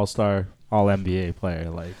 4-time all-star, all-NBA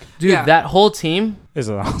player. Like, dude, that whole team is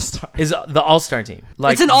an all-star. Is the all-star team.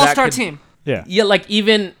 Like, it's an all-star team. Yeah. Yeah, like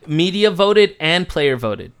even media voted and player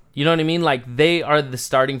voted. You know what I mean? Like, they are the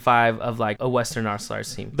starting 5 of like a Western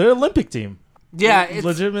All-Stars team. They're an Olympic team. Yeah, it's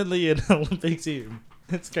legitimately an Olympic team.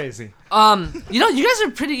 It's crazy. You guys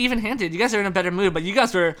are pretty even-handed. You guys are in a better mood, but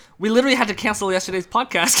we literally had to cancel yesterday's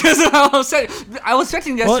podcast because I was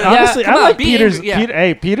expecting you guys to. Honestly, I like Peter's.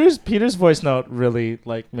 Yeah. Peter's voice note really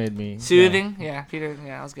like made me soothing. Yeah, Peter.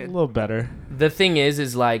 Yeah, that was good. A little better. The thing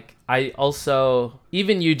is like, I also,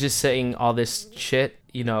 even you just saying all this shit,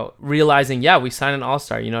 realizing, we signed an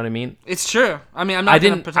all-star. You know what I mean? It's true. I mean, I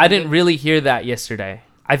didn't really hear that yesterday.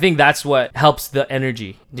 I think that's what helps the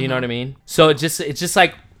energy. Do you know what I mean? So it's just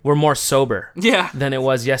like we're more sober than it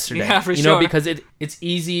was yesterday. Yeah, for sure. Because it's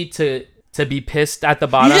easy to be pissed at the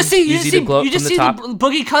bottom. You just see the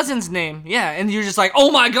Boogie Cousins' name. Yeah, and you're just like, oh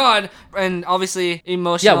my God. And obviously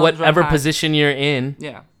emotional. Yeah, whatever position you're in.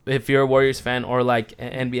 Yeah. If you're a Warriors fan or like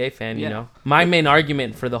an NBA fan, you know. My main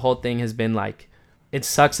argument for the whole thing has been like, it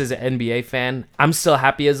sucks as an NBA fan. I'm still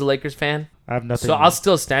happy as a Lakers fan. I have nothing. So I'll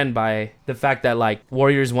still stand by the fact that like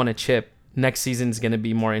Warriors won a chip. Next season's gonna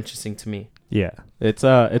be more interesting to me. Yeah, it's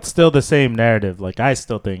still the same narrative. Like, I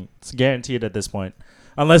still think it's guaranteed at this point,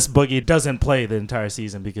 unless Boogie doesn't play the entire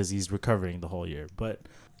season because he's recovering the whole year. But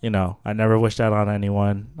I never wish that on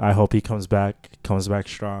anyone. I hope he comes back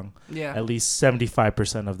strong. Yeah, at least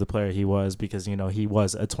 75% of the player he was, because he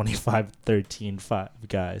was a 25-13-5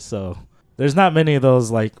 guy. So there's not many of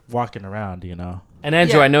those like walking around. And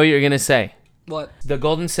Andrew, I know what you're gonna say. What? The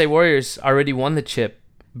Golden State Warriors already won the chip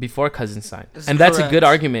before Cousins signed. And that's a good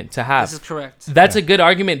argument to have. This is correct. That's a good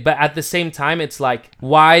argument, but at the same time, it's like,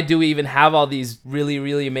 why do we even have all these really,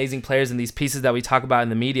 really amazing players and these pieces that we talk about in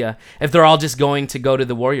the media if they're all just going to go to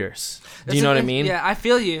the Warriors? Do you know what I mean? Yeah, I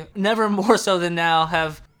feel you. Never more so than now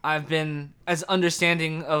have I've been as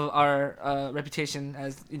understanding of our reputation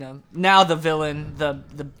as, now the villain, the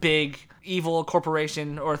big evil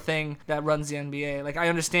corporation or thing that runs the NBA. Like, I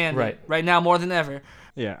understand it right now more than ever.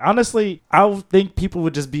 Yeah, honestly, I would think people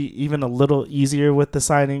would just be even a little easier with the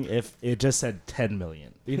signing if it just said 10 million.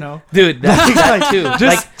 Dude, that too.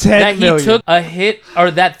 Just like 10 that million. He took a hit,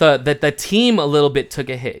 or that the team a little bit took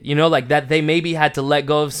a hit. Like that they maybe had to let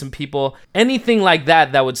go of some people. Anything like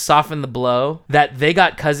that would soften the blow. That they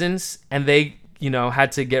got Cousins and they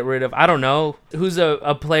had to get rid of. I don't know who's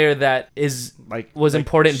a player that is was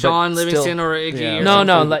important. Sean but Livingston still, or Iggy. Yeah. Or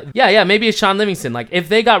no, maybe it's Sean Livingston. Like if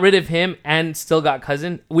they got rid of him and still got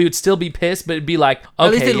Cousin, we would still be pissed, but it'd be like, okay,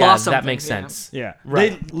 At least they lost that something, makes sense. Yeah,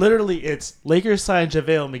 Right. They literally, it's Lakers signed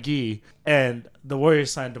JaVale McGee and the Warriors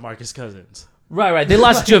signed DeMarcus Cousins. Right. They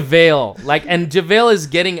lost JaVale. And JaVale is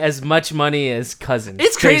getting as much money as Cousins.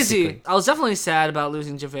 It's crazy. basically. I was definitely sad about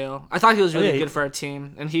losing JaVale. I thought he was really good for our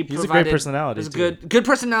team, and he's a great personality, He's too. good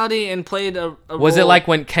personality, and played a Was role. it like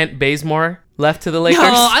when Kent Bazemore left to the Lakers? No,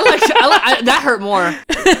 that hurt more.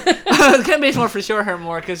 Kent Bazemore for sure hurt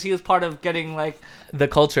more because he was part of getting the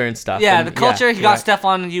culture and stuff. the and, culture. He got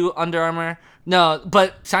Stephon Under Armour. No,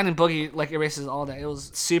 but signing Boogie erases all that. It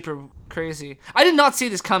was super crazy. I did not see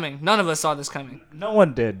this coming. None of us saw this coming. No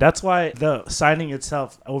one did. That's why the signing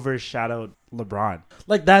itself overshadowed LeBron.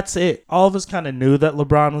 That's it. All of us kind of knew that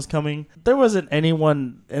LeBron was coming. There wasn't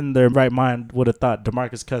anyone in their right mind would have thought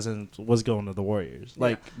DeMarcus Cousins was going to the Warriors.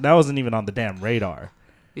 That wasn't even on the damn radar.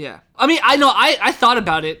 Yeah. I mean, I know I thought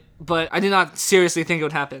about it, but I did not seriously think it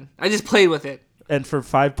would happen. I just played with it. And for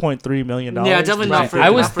 $5.3 million. Yeah, definitely not for. I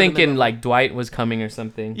was not for the thinking minimum. Dwight was coming or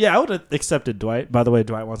something. Yeah, I would have accepted Dwight. By the way,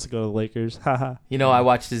 Dwight wants to go to the Lakers. Haha. I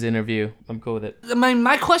watched his interview. I'm cool with it.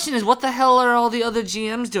 My question is, what the hell are all the other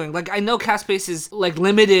GMs doing? I know cap space is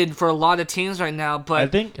limited for a lot of teams right now, but I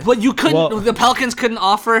think. But you couldn't. Well, the Pelicans couldn't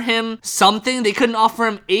offer him something. They couldn't offer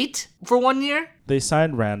him 8 for 1 year. They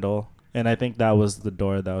signed Randall, and I think that was the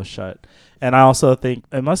door that was shut. And I also think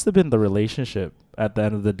it must have been the relationship at the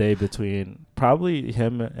end of the day between probably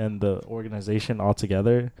him and the organization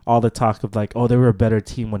altogether. All the talk of they were a better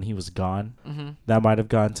team when he was gone. Mm-hmm. That might have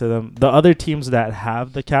gone to them. The other teams that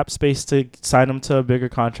have the cap space to sign him to a bigger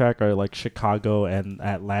contract are Chicago and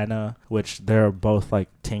Atlanta, which they're both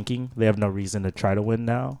tanking. They have no reason to try to win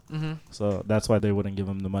now. Mm-hmm. So that's why they wouldn't give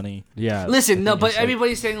him the money. Yeah. Listen, no, but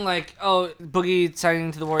everybody's saying Boogie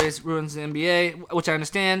signing to the Warriors ruins the NBA, which I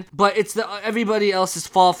understand. But it's everybody else's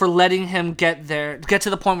fault for letting him get to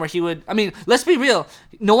the point where he would. I mean, let's be real.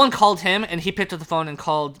 No one called him, and he picked up the phone and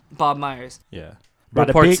called Bob Myers. Yeah.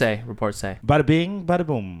 Reports say. Bada bing, bada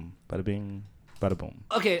boom. Bada bing, bada boom.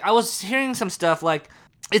 Okay, I was hearing some stuff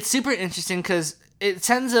it's super interesting because it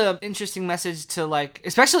sends a interesting message to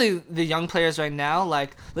especially the young players right now.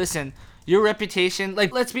 Listen, your reputation,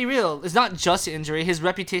 let's be real, it's not just injury. His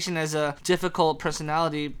reputation as a difficult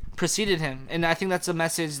personality preceded him, and I think that's a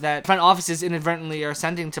message that front offices inadvertently are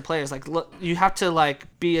sending to players. Look, you have to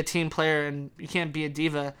be a team player, and you can't be a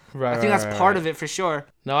diva. I think that's part of it for sure.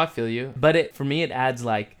 No, I feel you. But for me, it adds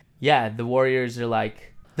the Warriors are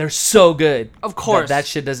they're so good. Of course. That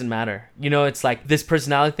shit doesn't matter. It's this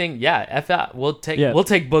personality thing. Yeah, F out. We'll take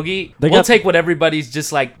Boogie. We'll take what everybody's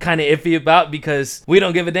just kind of iffy about because we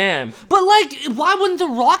don't give a damn. But why wouldn't the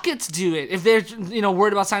Rockets do it if they're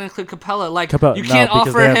worried about signing Clint Capella? You can't because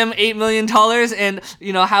offer him $8 million and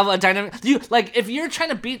have a dynamic. If you're trying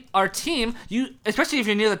to beat our team, especially if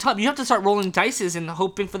you're near the top, you have to start rolling dices and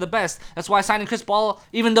hoping for the best. That's why signing Chris Paul,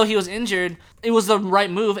 even though he was injured, it was the right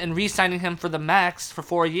move, and re-signing him for the max for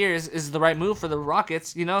 4 years is the right move for the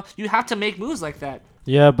Rockets. You have to make moves like that.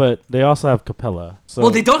 Yeah, but they also have Capella. So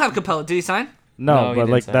Well, they don't have Capella. Did he sign? No, he but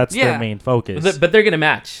didn't sign. that's their main focus. But they're gonna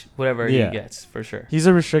match whatever he Yeah. gets for sure. He's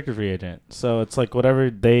a restricted free agent, so it's whatever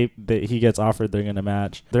he gets offered, they're gonna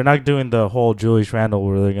match. They're not doing the whole Julius Randle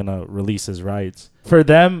where they're gonna release his rights. For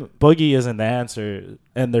them, Boogie isn't the answer,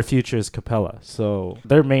 and their future is Capella. So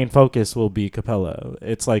their main focus will be Capella.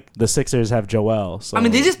 It's the Sixers have Joel. So I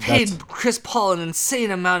mean, they just paid Chris Paul an insane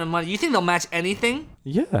amount of money. You think they'll match anything?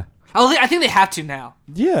 Yeah. I think they have to now.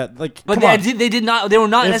 Yeah, But come they on. did not. They were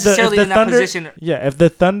not If necessarily the in that Thunder, position. Yeah, if the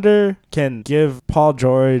Thunder can give Paul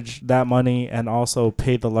George that money and also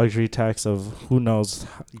pay the luxury tax of who knows,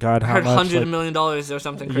 God, I how heard much. $100 million or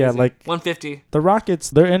something crazy. Yeah, 150. The Rockets,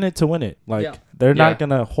 they're in it to win it. Yeah. They're not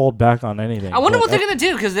gonna hold back on anything. I wonder But what they're gonna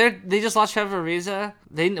do because they just lost Trevor Ariza.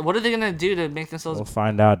 What are they gonna do to make themselves? We'll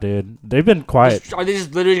find out, dude. They've been quiet, Are they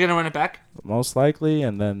just literally gonna run it back? most likely,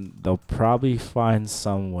 and then they'll probably find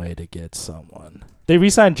some way to get someone. They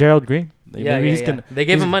re-signed Gerald Green. They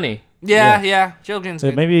gave him money. Yeah. Joe Green's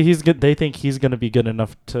good. Maybe he's good. They think he's gonna be good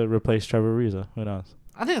enough to replace Trevor Ariza. Who knows?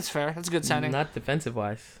 I think it's fair. That's a good signing. Not defensive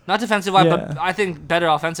wise. Not defensive wise, Yeah. but I think better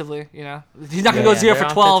offensively. You know, he's not gonna go 0 they're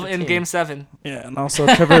for 12 offensive in team. Game 7. Yeah, and also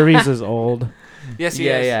Trevor Ariza is old. Yes, he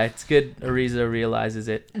is. Yeah. It's good. Ariza realizes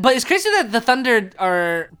it. But it's crazy that the Thunder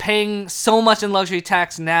are paying so much in luxury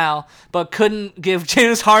tax now, but couldn't give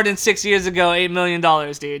James Harden 6 years ago $8 million,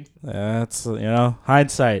 dude. That's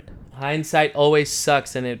hindsight. Hindsight always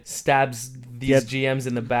sucks, and it stabs these GMs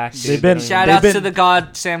in the back. Dude. They've been- Shout They've out been- to the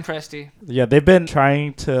god Sam Presti. Yeah, they've been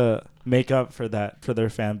trying to make up for that for their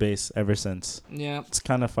fan base ever since. Yeah. It's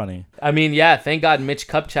kind of funny. I mean, yeah, thank God Mitch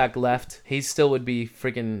Kupchak left. He still would be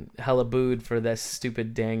freaking hella booed for this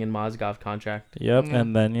stupid Dang and Mozgov contract. Yep, Yeah.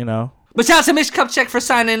 and then But shout out to Mitch Kupchak for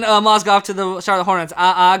signing Mozgov to the Charlotte Hornets.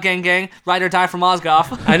 Gang, gang. Ride or die for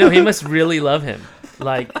Mozgov. I know, he must really love him.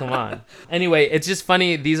 Like, come on. Anyway, it's just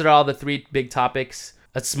funny. These are all the 3 big topics.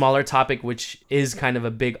 A smaller topic, which is kind of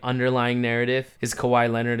a big underlying narrative, is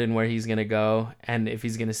Kawhi Leonard and where he's going to go, and if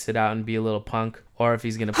he's going to sit out and be a little punk, or if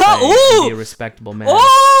he's going to play and be a respectable man.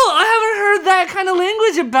 Oh, I haven't heard that kind of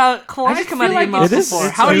language about Kawhi just come out of feel your like mouth it is- before.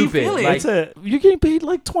 it's How are you stupid. feeling? Like- you're getting paid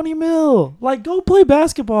like $20 million. Like, go play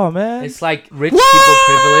basketball, man. It's like rich people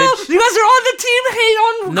privilege. You guys are on the team hate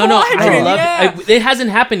on No, Kawhi. I dude. love Yeah. it. It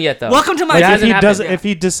hasn't happened yet, though. Welcome to my It team. hasn't happened. If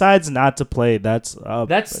he decides not to play, that's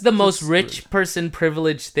The most rich person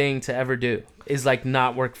privileged thing to ever do is like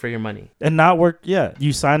not work for your money. and not work. Yeah,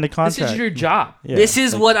 you signed a This contract. is your job. Yeah, This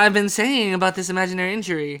is like- what I've been saying about this imaginary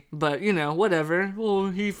injury, but whatever. Well,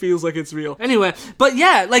 he feels like it's real. Anyway, but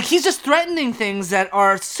yeah, like he's just threatening things that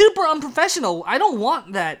are super unprofessional. I don't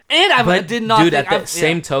want that. And I But did not dude, think at the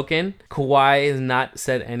same token, Kawhi has not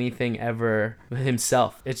said anything ever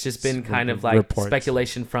himself. It's just been kind of like reports.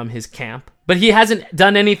 speculation from his camp. But he hasn't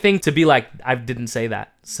done anything to be like, I didn't say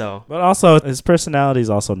that. So But also, his personality is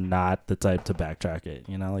also not the type to backtrack it.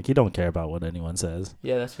 Like he don't care about what anyone says.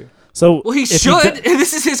 yeah, that's true. So Well, he if should. do-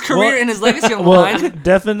 This is his career and his legacy on the well, line.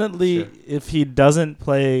 definitely, if he doesn't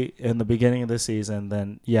play in the beginning of the season,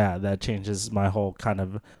 then yeah, that changes my whole kind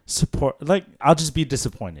of support. Like, I'll just be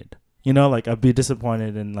disappointed. Like I'll be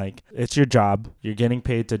disappointed, and like it's your job. You're getting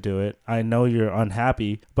paid to do it. I know you're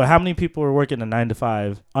unhappy, but how many people are working a 9 to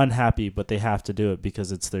 5 unhappy, but they have to do it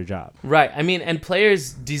because it's their job? Right. I mean, and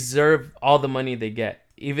players deserve all the money they get,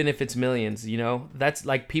 even if it's millions, That's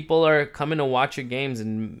like people are coming to watch your games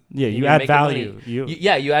and Yeah, you you're add making value. money. You-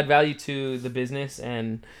 You add value to the business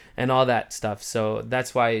and all that stuff. So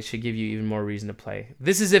that's why it should give you even more reason to play.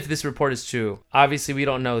 This is if this report is true. Obviously, we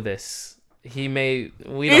don't know this. We don't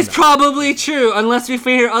It's know. probably true, unless we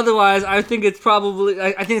hear otherwise. I think it's probably.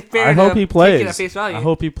 I think it's fair. I to hope he take it plays. at face value. I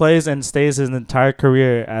hope he plays and stays his entire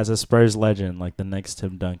career as a Spurs legend, like the next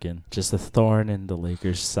Tim Duncan. Just a thorn in the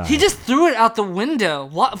Lakers' side. He just threw it out the window.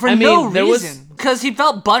 What for? I No mean, there was- reason. Because he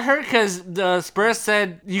felt butthurt because the Spurs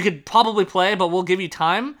said you could probably play, but we'll give you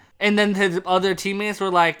time. And then his other teammates were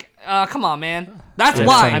like, "Come on, man. That's Yeah,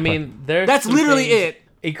 why." I mean, there's That's some literally things- it.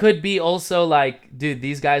 It could be also like, dude,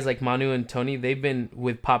 these guys like Manu and Tony, they've been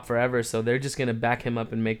with Pop forever, so they're just gonna back him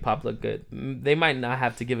up and make Pop look good. They might not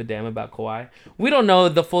have to give a damn about Kawhi. We don't know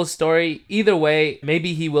the full story. Either way,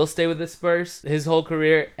 maybe he will stay with the Spurs his whole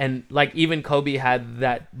career, and like even Kobe had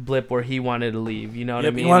that blip where he wanted to leave. You know what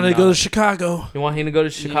I mean? He wanted to go to Chicago. You want him to go to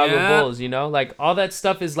Chicago Yeah. Bulls, Like all that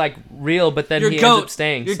stuff is like real, but then Your he goat, ends up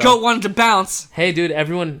staying. your so. goat wanted to bounce. Hey, dude,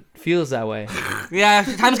 everyone feels that way. Yeah,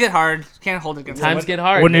 times get hard. Can't hold it against Times him. get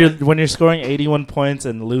hard. When man. you're scoring 81 points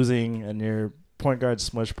and losing, and your point guard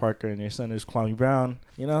Smush Parker and your center's Kwame Brown,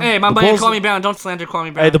 Hey, my the buddy Bulls- Kwame Brown. Don't slander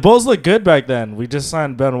Kwame Brown. Hey, the Bulls look good back then. We just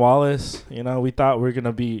signed Ben Wallace. We thought we were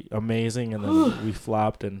gonna be amazing, and then we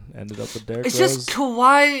flopped and ended up with Derrick It's Rose. just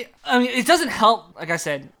Kawhi. I mean, it doesn't help. Like I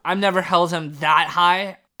said, I've never held him that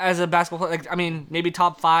high as a basketball player. Like, I mean, maybe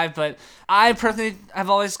top 5, but I personally have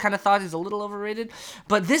always kind of thought he's a little overrated.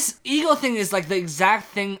 But this ego thing is like the exact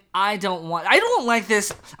thing I don't want. I don't like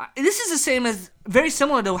this. This is the same as, very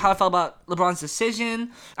similar to how I felt about LeBron's decision.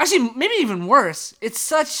 Actually, maybe even worse. It's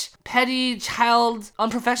such petty child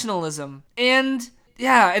unprofessionalism. And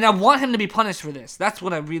yeah, and I want him to be punished for this. That's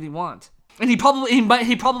what I really want. And he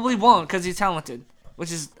probably won't because he's talented,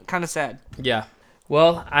 which is kind of sad. Yeah.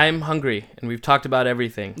 Well, I'm hungry, and we've talked about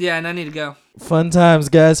everything. Yeah, and I need to go. Fun times,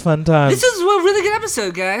 guys. Fun times. This is a really good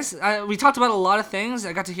episode, guys. We talked about a lot of things.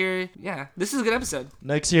 I got to hear, this is a good episode.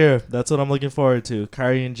 Next year, that's what I'm looking forward to.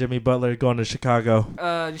 Kyrie and Jimmy Butler going to Chicago.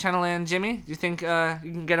 You trying to land Jimmy? Do you think you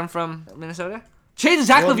can get him from Minnesota? Trade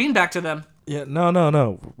Zach LaVine back to them. Yeah,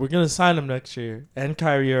 no. We're gonna sign him next year, and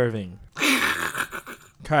Kyrie Irving.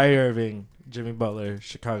 Kyrie Irving, Jimmy Butler,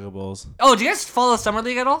 Chicago Bulls. Oh, do you guys follow Summer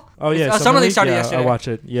League at all? Oh yeah, Summer League started yeah, yesterday. I watch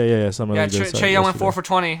it. Yeah. Summer Yeah, League. Trae Young went 4 for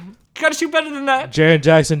 20. You gotta shoot better than that. Jaren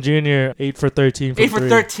Jackson Jr. 8 for 13. 8 for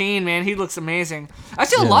 13, man. He looks amazing.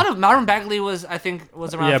 Actually, a lot of Marvin Bagley was around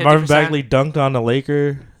 50%. Marvin Bagley dunked on the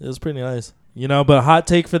Laker. It was pretty nice. But hot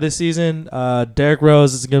take for this season, Derrick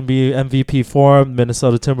Rose is going to be MVP form.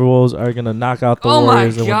 Minnesota Timberwolves are going to knock out the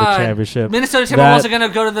Warriors and win the championship. Minnesota Timberwolves are going to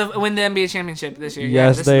go to win the NBA championship this year.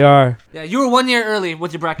 Yes, they are. Yeah, you were 1 year early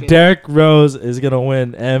with your bracket. Derrick Rose is going to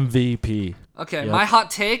win MVP. Okay, my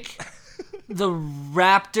hot take, the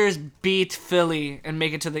Raptors beat Philly and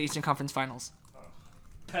make it to the Eastern Conference Finals.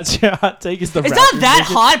 That's your hot take? It's not that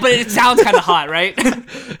hot, but it sounds kind of hot, right?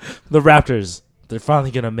 The Raptors. They're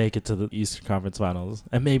finally going to make it to the Eastern Conference Finals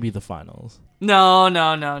and maybe the Finals. No.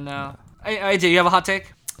 AJ, you have a hot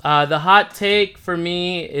take? The hot take for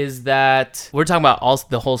me is that we're talking about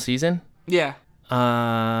the whole season. Yeah.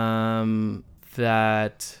 That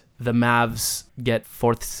the Mavs get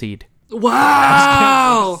 4th seed.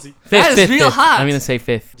 Wow. That is real hot. I'm going to say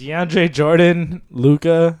 5th. DeAndre Jordan,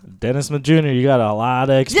 Luka, Dennis Smith Jr., you got a lot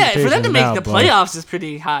of expectations. Yeah, for them to make the playoffs is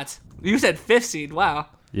pretty hot. You said 5th seed. Wow.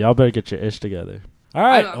 Y'all better get your ish together. All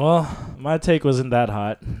right. Well, my take wasn't that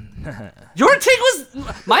hot. Your take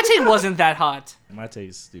was... My take wasn't that hot. My take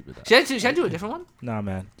is stupid. Should I do a different one? Nah,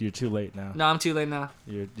 man. You're too late now. No, I'm too late now.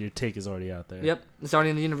 Your take is already out there. Yep. It's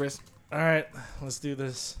already in the universe. All right. Let's do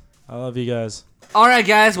this. I love you guys. All right,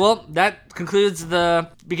 guys. Well, that concludes the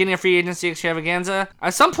beginning of free agency extravaganza.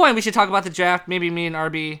 At some point, we should talk about the draft. Maybe me and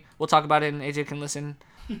RB will talk about it and AJ can listen.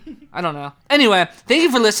 I don't know. Anyway, thank you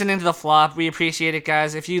for listening to The Flop. We appreciate it,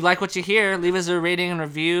 guys. If you like what you hear, leave us a rating and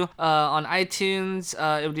review on iTunes.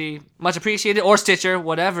 It would be much appreciated. Or Stitcher,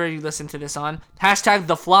 whatever you listen to this on. Hashtag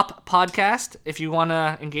The Flop Podcast if you want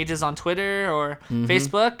to engage us on Twitter or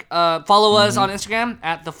Facebook. Follow us on Instagram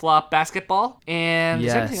at The Flop Basketball. And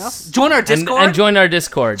is there anything else? Join our Discord. And join our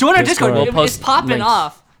Discord. Join our Discord. We'll It's popping links.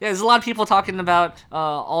 off. Yeah, there's a lot of people talking about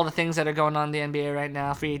all the things that are going on in the NBA right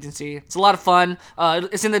now, free agency. It's a lot of fun.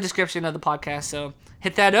 It's in the description of the podcast, so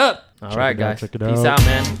hit that up. All right, guys. Check it Peace out. out,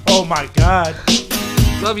 man. Oh, my God.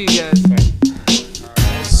 Love you guys.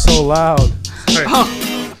 So loud.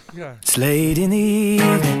 Oh. It's late in the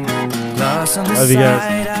evening, glass on the Love you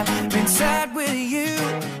guys. side. I've been sad with you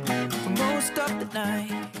for most of the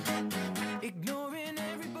night, ignoring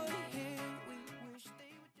everybody here. We wish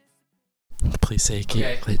they would just... Please say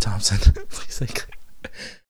Okay. Klay Thompson. Please say Klay.